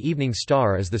star and the evening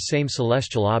star as the same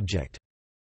celestial object.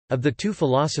 Of the two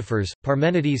philosophers,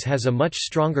 Parmenides has a much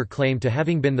stronger claim to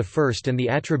having been the first, and the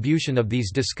attribution of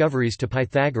these discoveries to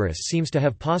Pythagoras seems to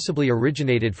have possibly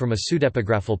originated from a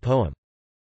pseudepigraphal poem.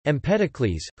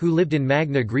 Empedocles, who lived in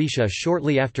Magna Graecia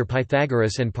shortly after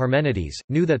Pythagoras and Parmenides,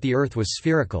 knew that the Earth was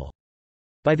spherical.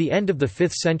 By the end of the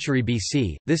 5th century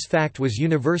BC, this fact was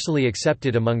universally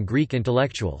accepted among Greek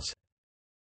intellectuals.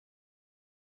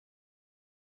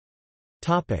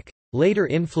 Later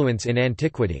influence in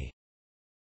antiquity.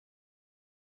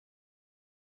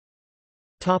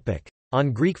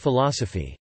 On Greek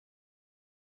philosophy.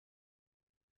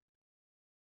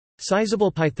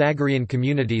 Sizable Pythagorean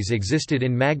communities existed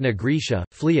in Magna Graecia,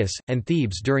 Phlius, and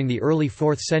Thebes during the early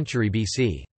 4th century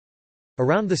BC.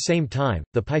 Around the same time,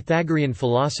 the Pythagorean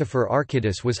philosopher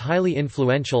Archytas was highly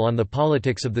influential on the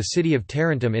politics of the city of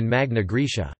Tarentum in Magna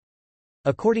Graecia.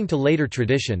 According to later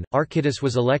tradition, Archytas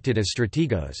was elected as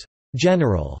strategos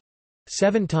general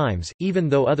 7 times, even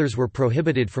though others were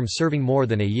prohibited from serving more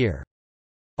than a year.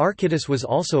 Archytas was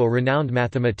also a renowned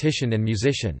mathematician and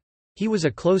musician. He was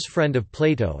a close friend of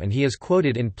Plato and he is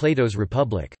quoted in Plato's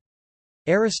Republic.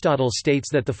 Aristotle states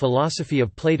that the philosophy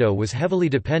of Plato was heavily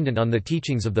dependent on the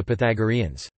teachings of the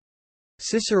Pythagoreans.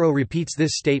 Cicero repeats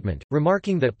this statement,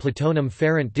 remarking that Platonum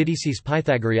ferent didices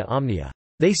Pythagorea omnia.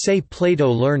 They say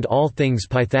Plato learned all things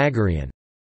Pythagorean.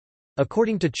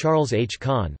 According to Charles H.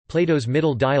 Kahn, Plato's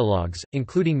middle dialogues,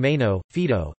 including Meno,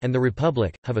 Phaedo, and the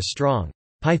Republic, have a strong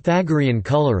Pythagorean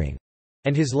coloring.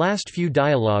 And his last few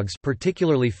dialogues,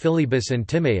 particularly Philebus and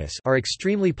Timaeus, are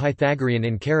extremely Pythagorean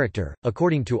in character.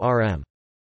 According to R.M.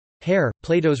 Hare,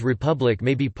 Plato's Republic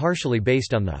may be partially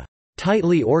based on the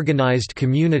tightly organized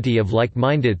community of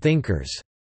like-minded thinkers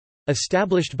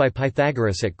established by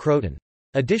Pythagoras at Croton.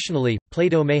 Additionally,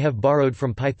 Plato may have borrowed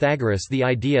from Pythagoras the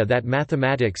idea that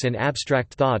mathematics and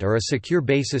abstract thought are a secure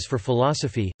basis for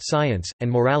philosophy, science,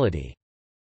 and morality.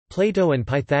 Plato and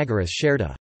Pythagoras shared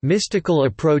a mystical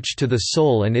approach to the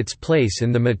soul and its place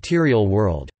in the material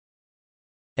world,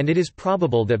 and it is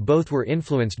probable that both were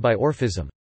influenced by Orphism.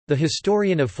 The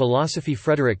historian of philosophy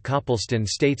Frederick Copleston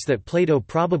states that Plato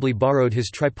probably borrowed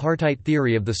his tripartite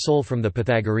theory of the soul from the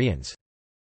Pythagoreans.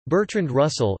 Bertrand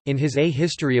Russell, in his A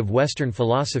History of Western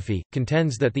Philosophy,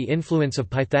 contends that the influence of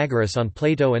Pythagoras on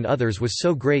Plato and others was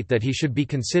so great that he should be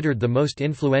considered the most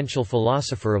influential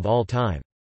philosopher of all time.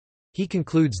 He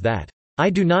concludes that I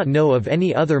do not know of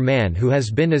any other man who has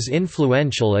been as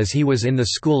influential as he was in the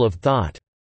school of thought.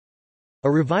 A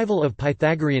revival of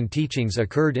Pythagorean teachings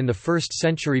occurred in the 1st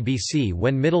century BC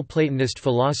when Middle Platonist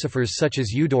philosophers such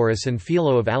as Eudorus and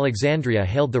Philo of Alexandria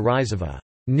hailed the rise of a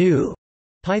new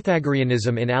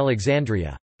Pythagoreanism in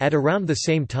Alexandria. At around the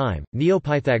same time,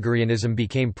 Neo-Pythagoreanism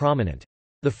became prominent.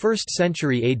 The 1st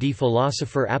century AD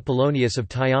philosopher Apollonius of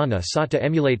Tyana sought to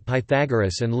emulate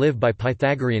Pythagoras and live by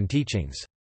Pythagorean teachings.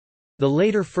 The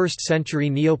later 1st century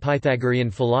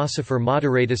Neo-Pythagorean philosopher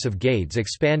Moderatus of Gades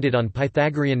expanded on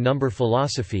Pythagorean number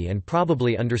philosophy and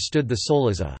probably understood the soul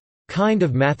as a kind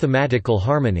of mathematical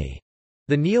harmony.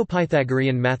 The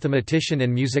Neo-Pythagorean mathematician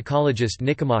and musicologist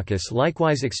Nicomachus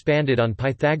likewise expanded on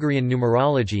Pythagorean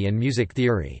numerology and music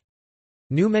theory.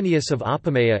 Numenius of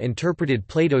Apamea interpreted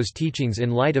Plato's teachings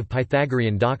in light of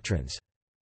Pythagorean doctrines.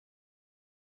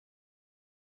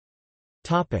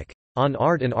 On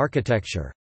art and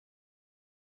architecture.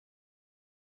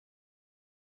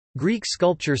 Greek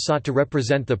sculpture sought to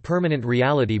represent the permanent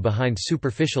reality behind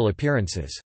superficial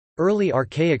appearances. Early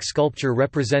archaic sculpture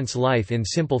represents life in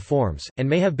simple forms, and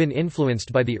may have been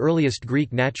influenced by the earliest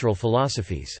Greek natural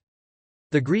philosophies.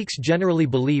 The Greeks generally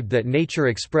believed that nature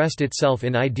expressed itself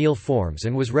in ideal forms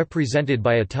and was represented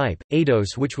by a type,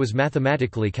 eidos, which was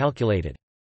mathematically calculated.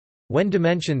 When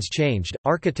dimensions changed,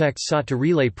 architects sought to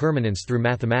relay permanence through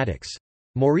mathematics.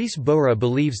 Maurice Bora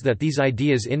believes that these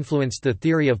ideas influenced the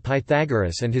theory of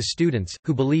Pythagoras and his students,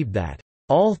 who believed that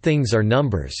all things are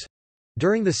numbers.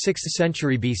 During the 6th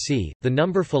century BC, the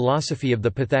number philosophy of the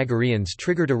Pythagoreans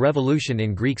triggered a revolution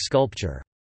in Greek sculpture.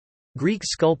 Greek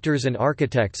sculptors and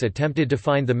architects attempted to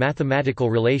find the mathematical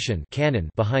relation canon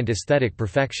behind aesthetic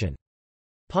perfection.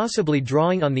 Possibly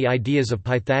drawing on the ideas of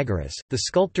Pythagoras, the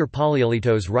sculptor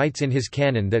Polyeletos writes in his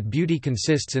canon that beauty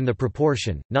consists in the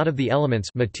proportion, not of the elements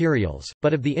materials,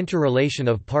 but of the interrelation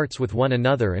of parts with one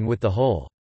another and with the whole.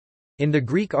 In the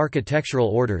Greek architectural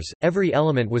orders, every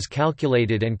element was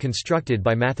calculated and constructed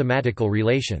by mathematical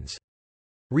relations.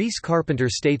 Rhys Carpenter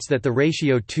states that the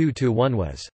ratio 2:1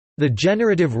 was the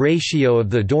generative ratio of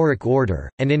the Doric order,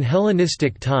 and in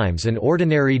Hellenistic times an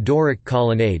ordinary Doric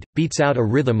colonnade, beats out a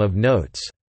rhythm of notes.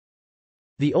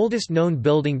 The oldest known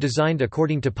building designed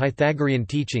according to Pythagorean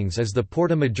teachings is the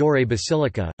Porta Maggiore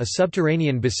Basilica, a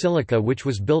subterranean basilica which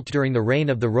was built during the reign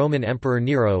of the Roman Emperor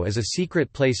Nero as a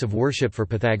secret place of worship for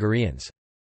Pythagoreans.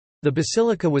 The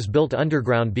basilica was built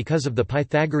underground because of the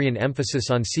Pythagorean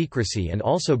emphasis on secrecy and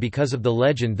also because of the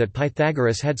legend that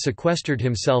Pythagoras had sequestered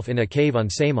himself in a cave on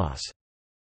Samos.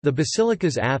 The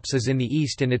basilica's apse is in the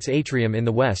east and its atrium in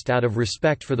the west out of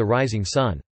respect for the rising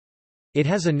sun. It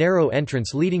has a narrow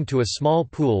entrance leading to a small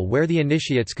pool where the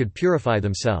initiates could purify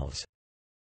themselves.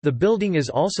 The building is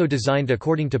also designed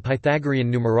according to Pythagorean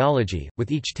numerology,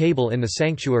 with each table in the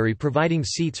sanctuary providing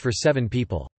seats for 7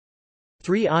 people.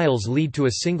 3 aisles lead to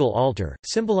a single altar,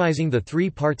 symbolizing the 3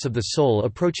 parts of the soul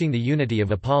approaching the unity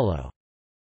of Apollo.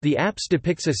 The apse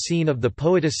depicts a scene of the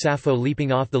poetess Sappho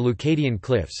leaping off the Leucadian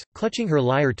cliffs, clutching her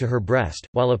lyre to her breast,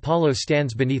 while Apollo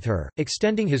stands beneath her,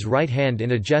 extending his right hand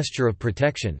in a gesture of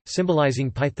protection,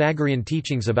 symbolizing Pythagorean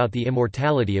teachings about the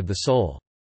immortality of the soul.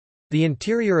 The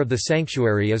interior of the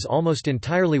sanctuary is almost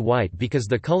entirely white because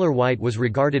the color white was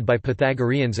regarded by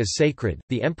Pythagoreans as sacred.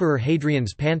 The Emperor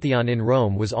Hadrian's Pantheon in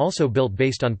Rome was also built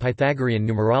based on Pythagorean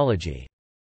numerology.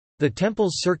 The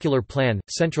temple's circular plan,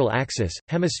 central axis,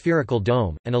 hemispherical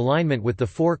dome, and alignment with the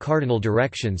 4 cardinal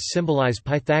directions symbolize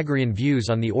Pythagorean views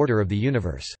on the order of the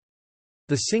universe.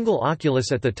 The single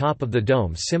oculus at the top of the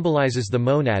dome symbolizes the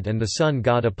monad and the sun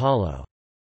god Apollo.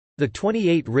 The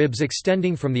 28 ribs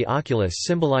extending from the oculus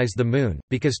symbolize the moon,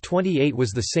 because 28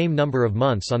 was the same number of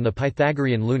months on the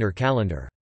Pythagorean lunar calendar.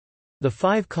 The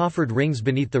 5 coffered rings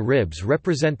beneath the ribs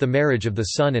represent the marriage of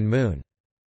the sun and moon.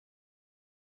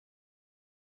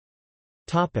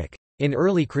 In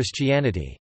early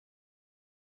Christianity.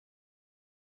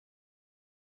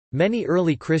 Many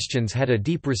early Christians had a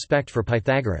deep respect for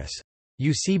Pythagoras.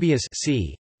 Eusebius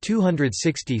c.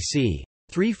 260 c.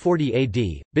 340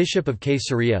 AD, bishop of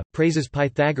Caesarea, praises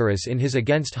Pythagoras in his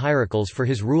Against Hierarchals for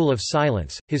his rule of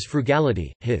silence, his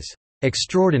frugality, his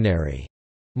extraordinary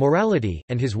morality,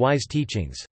 and his wise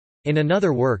teachings. In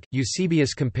another work,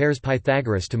 Eusebius compares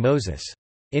Pythagoras to Moses.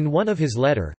 In one of his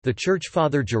letter, the Church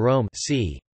Father Jerome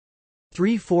c.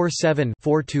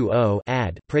 347-420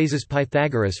 ad praises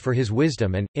Pythagoras for his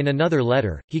wisdom and, in another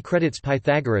letter, he credits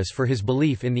Pythagoras for his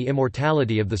belief in the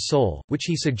immortality of the soul, which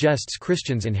he suggests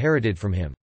Christians inherited from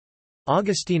him.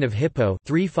 Augustine of Hippo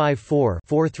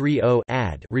 354-430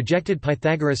 ad rejected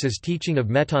Pythagoras's teaching of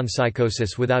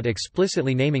metempsychosis without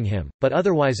explicitly naming him, but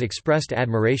otherwise expressed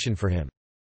admiration for him.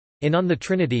 In On the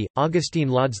Trinity, Augustine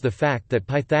lauds the fact that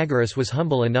Pythagoras was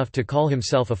humble enough to call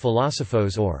himself a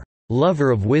philosophos or lover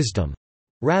of wisdom,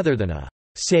 rather than a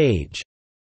sage.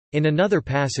 In another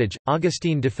passage,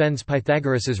 Augustine defends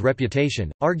Pythagoras's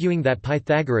reputation, arguing that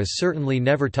Pythagoras certainly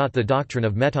never taught the doctrine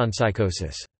of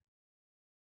metempsychosis.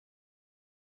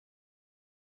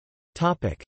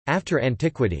 After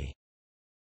antiquity.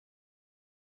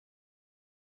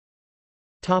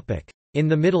 In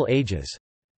the Middle Ages.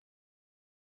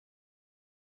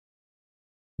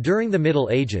 During the Middle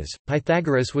Ages,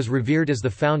 Pythagoras was revered as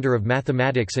the founder of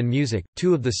mathematics and music,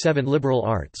 2 of the 7 liberal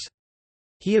arts.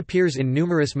 He appears in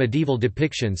numerous medieval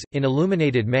depictions, in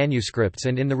illuminated manuscripts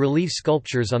and in the relief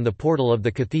sculptures on the portal of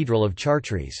the Cathedral of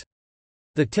Chartres.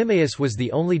 The Timaeus was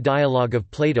the only dialogue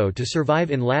of Plato to survive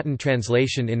in Latin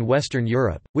translation in Western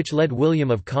Europe, which led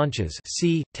William of Conches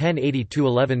c.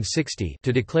 1080–1160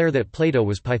 to declare that Plato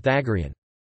was Pythagorean.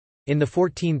 In the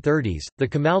 1430s, the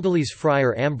Camaldolese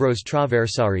friar Ambrose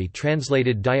Traversari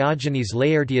translated Diogenes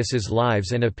Laertius's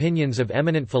Lives and Opinions of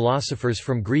eminent philosophers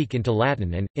from Greek into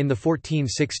Latin and, in the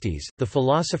 1460s, the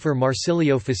philosopher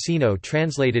Marsilio Ficino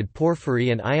translated Porphyry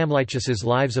and Iamblichus's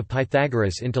Lives of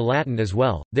Pythagoras into Latin as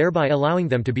well, thereby allowing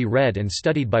them to be read and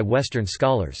studied by Western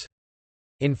scholars.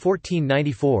 In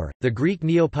 1494, the Greek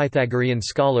Neopythagorean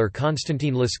scholar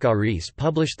Constantine Lascaris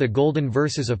published the Golden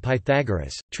Verses of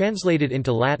Pythagoras, translated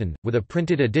into Latin, with a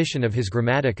printed edition of his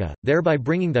Grammatica, thereby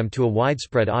bringing them to a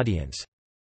widespread audience.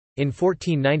 In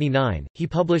 1499, he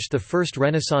published the first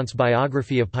Renaissance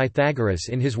biography of Pythagoras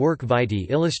in his work Vitae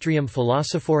Illustrium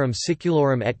Philosophorum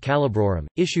Siculorum et Calibrorum,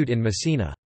 issued in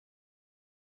Messina.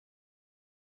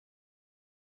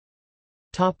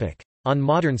 On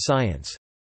modern science.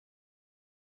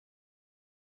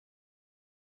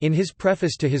 In his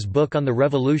preface to his book On the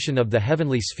Revolution of the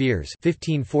Heavenly Spheres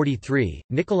 1543,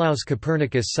 Nicolaus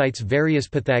Copernicus cites various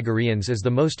Pythagoreans as the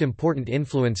most important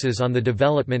influences on the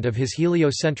development of his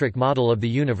heliocentric model of the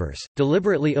universe,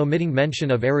 deliberately omitting mention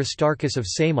of Aristarchus of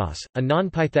Samos, a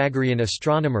non-Pythagorean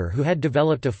astronomer who had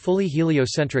developed a fully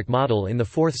heliocentric model in the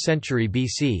 4th century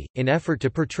BC, in effort to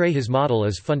portray his model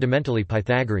as fundamentally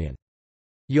Pythagorean.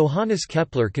 Johannes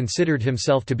Kepler considered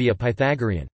himself to be a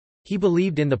Pythagorean. He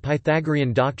believed in the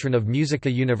Pythagorean doctrine of musica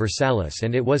universalis,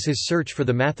 and it was his search for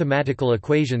the mathematical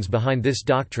equations behind this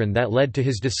doctrine that led to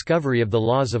his discovery of the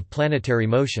laws of planetary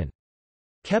motion.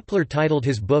 Kepler titled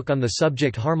his book on the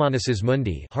subject Harmonices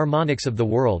Mundi, Harmonics of the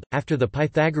World, after the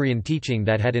Pythagorean teaching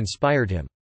that had inspired him.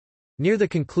 Near the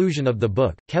conclusion of the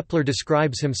book, Kepler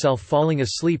describes himself falling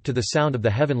asleep to the sound of the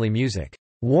heavenly music,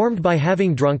 warmed by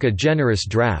having drunk a generous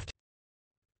draught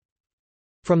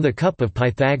from the cup of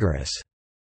Pythagoras.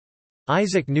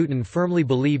 Isaac Newton firmly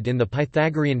believed in the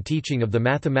Pythagorean teaching of the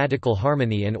mathematical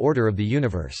harmony and order of the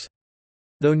universe.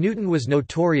 Though Newton was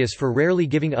notorious for rarely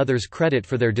giving others credit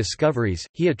for their discoveries,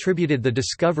 he attributed the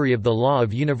discovery of the law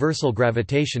of universal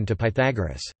gravitation to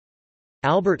Pythagoras.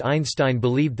 Albert Einstein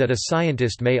believed that a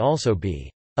scientist may also be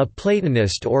a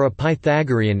Platonist or a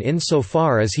Pythagorean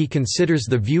insofar as he considers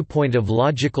the viewpoint of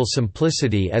logical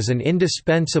simplicity as an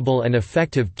indispensable and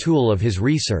effective tool of his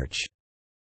research.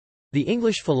 The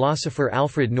English philosopher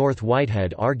Alfred North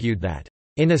Whitehead argued that,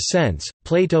 in a sense,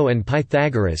 Plato and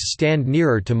Pythagoras stand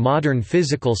nearer to modern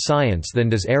physical science than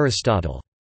does Aristotle.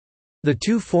 The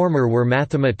two former were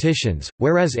mathematicians,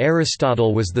 whereas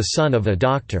Aristotle was the son of a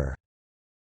doctor.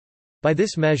 By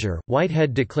this measure,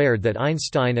 Whitehead declared that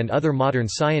Einstein and other modern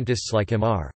scientists like him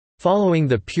are following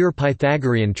the pure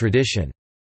Pythagorean tradition.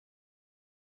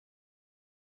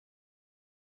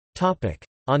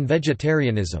 On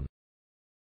vegetarianism.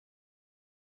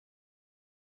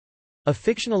 A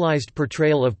fictionalized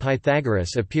portrayal of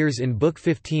Pythagoras appears in Book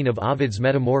 15 of Ovid's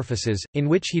Metamorphoses, in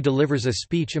which he delivers a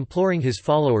speech imploring his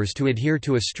followers to adhere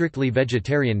to a strictly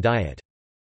vegetarian diet.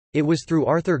 It was through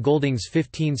Arthur Golding's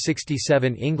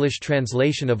 1567 English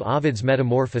translation of Ovid's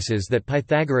Metamorphoses that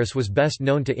Pythagoras was best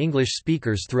known to English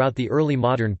speakers throughout the early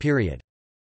modern period.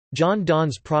 John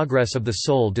Donne's Progress of the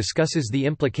Soul discusses the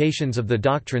implications of the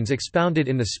doctrines expounded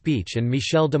in the speech, and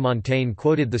Michel de Montaigne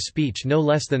quoted the speech no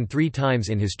less than 3 times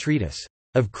in his treatise,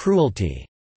 Of Cruelty,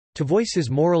 to voice his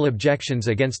moral objections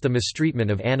against the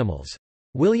mistreatment of animals.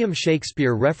 William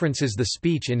Shakespeare references the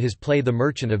speech in his play The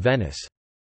Merchant of Venice.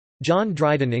 John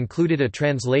Dryden included a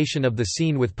translation of the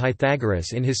scene with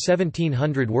Pythagoras in his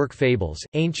 1700 work Fables,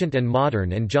 Ancient and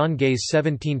Modern, and John Gay's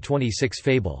 1726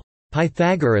 fable,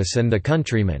 Pythagoras and the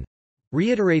Countryman,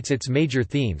 reiterates its major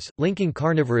themes, linking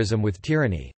carnivorism with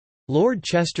tyranny. Lord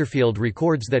Chesterfield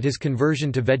records that his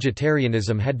conversion to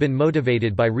vegetarianism had been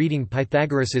motivated by reading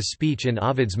Pythagoras's speech in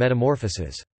Ovid's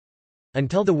Metamorphoses.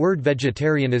 Until the word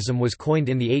vegetarianism was coined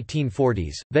in the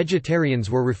 1840s, vegetarians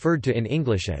were referred to in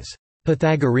English as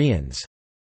Pythagoreans.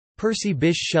 Percy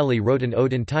Bysshe Shelley wrote an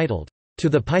ode entitled, To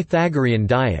the Pythagorean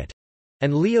Diet,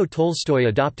 and Leo Tolstoy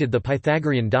adopted the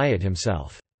Pythagorean diet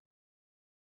himself.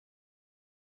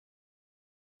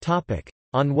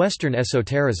 On Western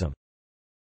esotericism.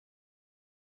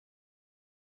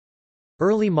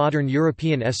 Early modern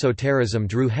European esotericism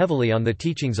drew heavily on the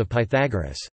teachings of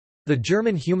Pythagoras. The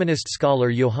German humanist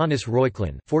scholar Johannes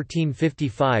Reuchlin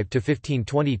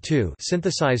 (1455–1522)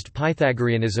 synthesized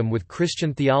Pythagoreanism with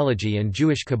Christian theology and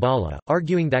Jewish Kabbalah,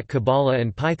 arguing that Kabbalah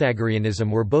and Pythagoreanism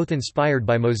were both inspired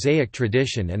by Mosaic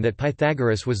tradition and that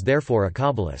Pythagoras was therefore a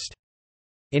Kabbalist.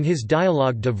 In his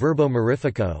Dialogue de Verbo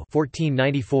Mirifico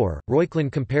 1494, Reuchlin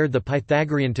compared the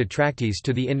Pythagorean tetractys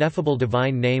to the ineffable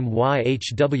divine name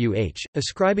YHWH,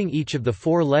 ascribing each of the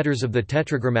 4 letters of the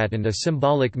Tetragrammaton a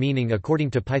symbolic meaning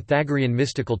according to Pythagorean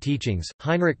mystical teachings.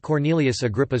 Heinrich Cornelius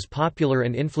Agrippa's popular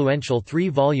and influential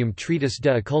 3-volume treatise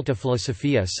De Occulta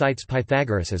Philosophia cites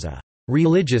Pythagoras as a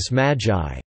religious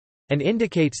magi and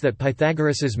indicates that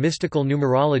Pythagoras's mystical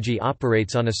numerology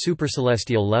operates on a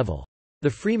supercelestial level. The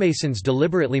Freemasons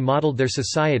deliberately modeled their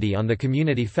society on the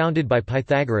community founded by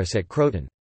Pythagoras at Croton.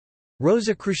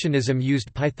 Rosicrucianism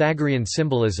used Pythagorean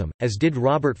symbolism, as did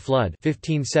Robert Fludd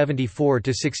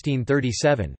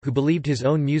 (1574–1637), who believed his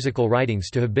own musical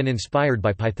writings to have been inspired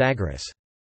by Pythagoras.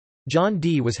 John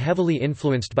Dee was heavily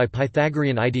influenced by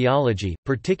Pythagorean ideology,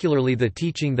 particularly the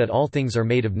teaching that all things are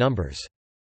made of numbers.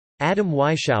 Adam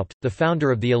Weishaupt, the founder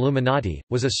of the Illuminati,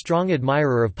 was a strong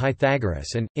admirer of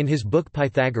Pythagoras and, in his book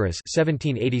Pythagoras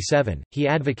 1787, he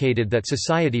advocated that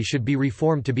society should be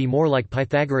reformed to be more like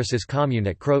Pythagoras's commune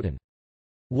at Croton.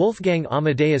 Wolfgang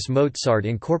Amadeus Mozart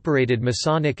incorporated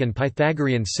Masonic and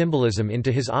Pythagorean symbolism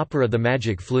into his opera The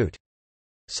Magic Flute.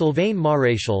 Sylvain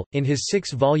Maréchal, in his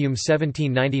 6-volume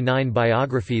 1799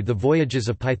 biography The Voyages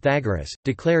of Pythagoras,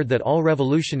 declared that all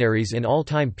revolutionaries in all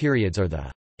time periods are the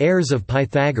heirs of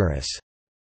Pythagoras.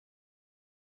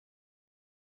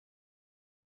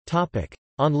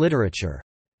 On literature.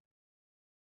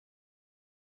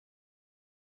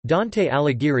 Dante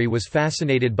Alighieri was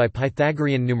fascinated by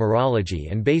Pythagorean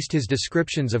numerology and based his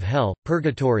descriptions of hell,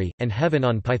 purgatory, and heaven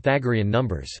on Pythagorean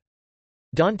numbers.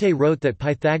 Dante wrote that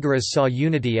Pythagoras saw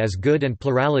unity as good and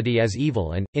plurality as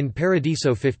evil and, in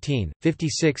Paradiso 15,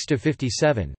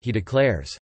 56–57, he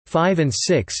declares, 5 and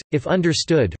 6, if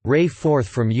understood, ray forth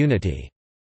from unity.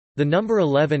 The number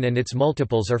 11 and its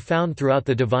multiples are found throughout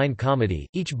the Divine Comedy,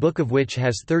 each book of which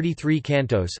has 33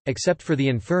 cantos, except for the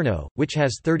Inferno, which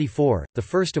has 34, the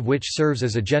first of which serves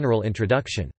as a general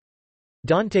introduction.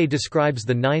 Dante describes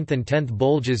the 9th and 10th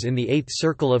bulges in the 8th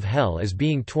circle of hell as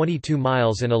being 22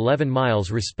 miles and 11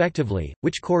 miles respectively,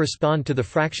 which correspond to the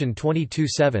fraction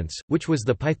 22/7, which was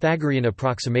the Pythagorean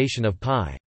approximation of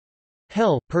pi.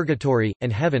 Hell, purgatory,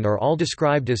 and heaven are all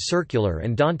described as circular,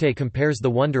 and Dante compares the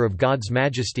wonder of God's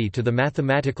majesty to the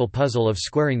mathematical puzzle of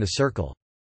squaring the circle.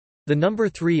 The number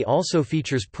 3 also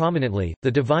features prominently.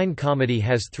 The Divine Comedy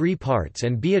has 3 parts,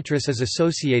 and Beatrice is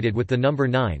associated with the number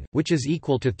 9, which is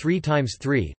equal to 3 times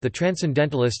 3. The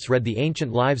Transcendentalists read the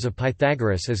ancient lives of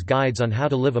Pythagoras as guides on how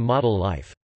to live a model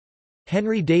life.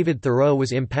 Henry David Thoreau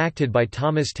was impacted by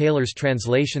Thomas Taylor's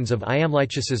translations of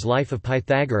Iamblichus's Life of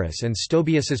Pythagoras and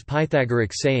Stobaeus's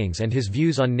Pythagoric sayings, and his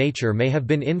views on nature may have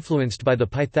been influenced by the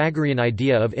Pythagorean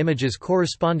idea of images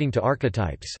corresponding to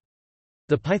archetypes.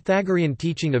 The Pythagorean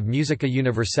teaching of Musica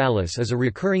Universalis is a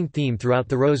recurring theme throughout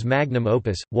Thoreau's magnum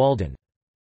opus, Walden.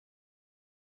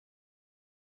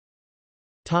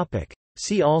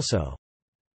 See also: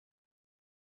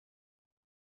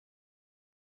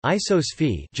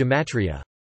 Isosophy, gematria.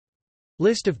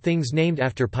 List of things named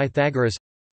after Pythagoras.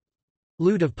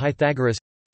 Lute of Pythagoras.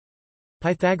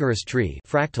 Pythagoras tree,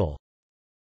 fractal.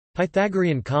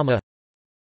 Pythagorean comma.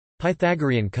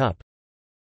 Pythagorean cup.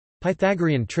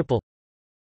 Pythagorean triple.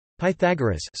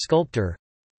 Pythagoras, sculptor.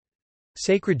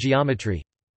 Sacred geometry.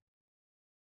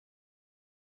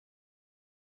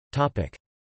 Topic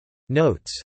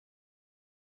Notes.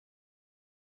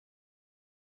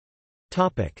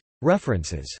 Topic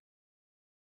References.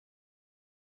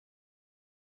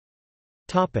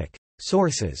 Topic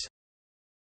Sources.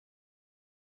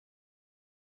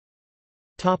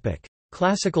 Topic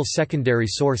Classical secondary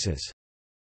sources.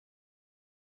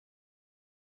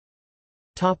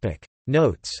 Topic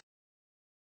Notes.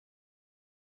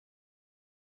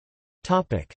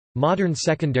 Topic Modern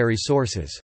secondary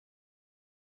sources.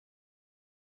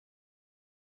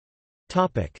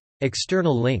 Topic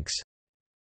External links.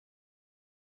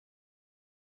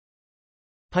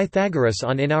 Pythagoras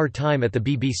on In Our Time at the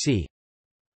BBC.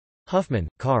 Huffman,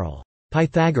 Carl.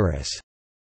 Pythagoras.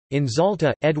 In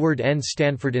Zalta, Edward N.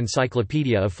 Stanford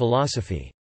Encyclopedia of Philosophy.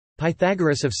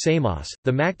 Pythagoras of Samos,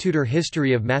 The MacTutor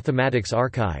History of Mathematics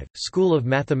Archive, School of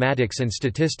Mathematics and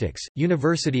Statistics,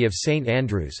 University of St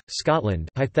Andrews, Scotland.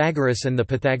 Pythagoras and the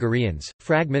Pythagoreans,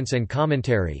 Fragments and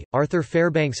Commentary, Arthur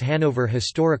Fairbanks Hanover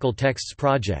Historical Texts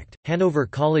Project, Hanover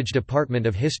College Department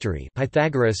of History.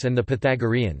 Pythagoras and the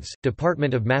Pythagoreans,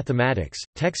 Department of Mathematics,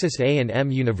 Texas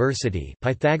A&M University.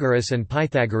 Pythagoras and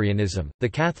Pythagoreanism, The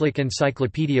Catholic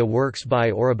Encyclopedia. Works by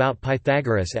or about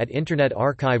Pythagoras at Internet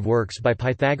Archive. Works by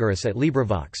Pythagoras at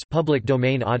LibriVox, public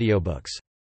domain audiobooks.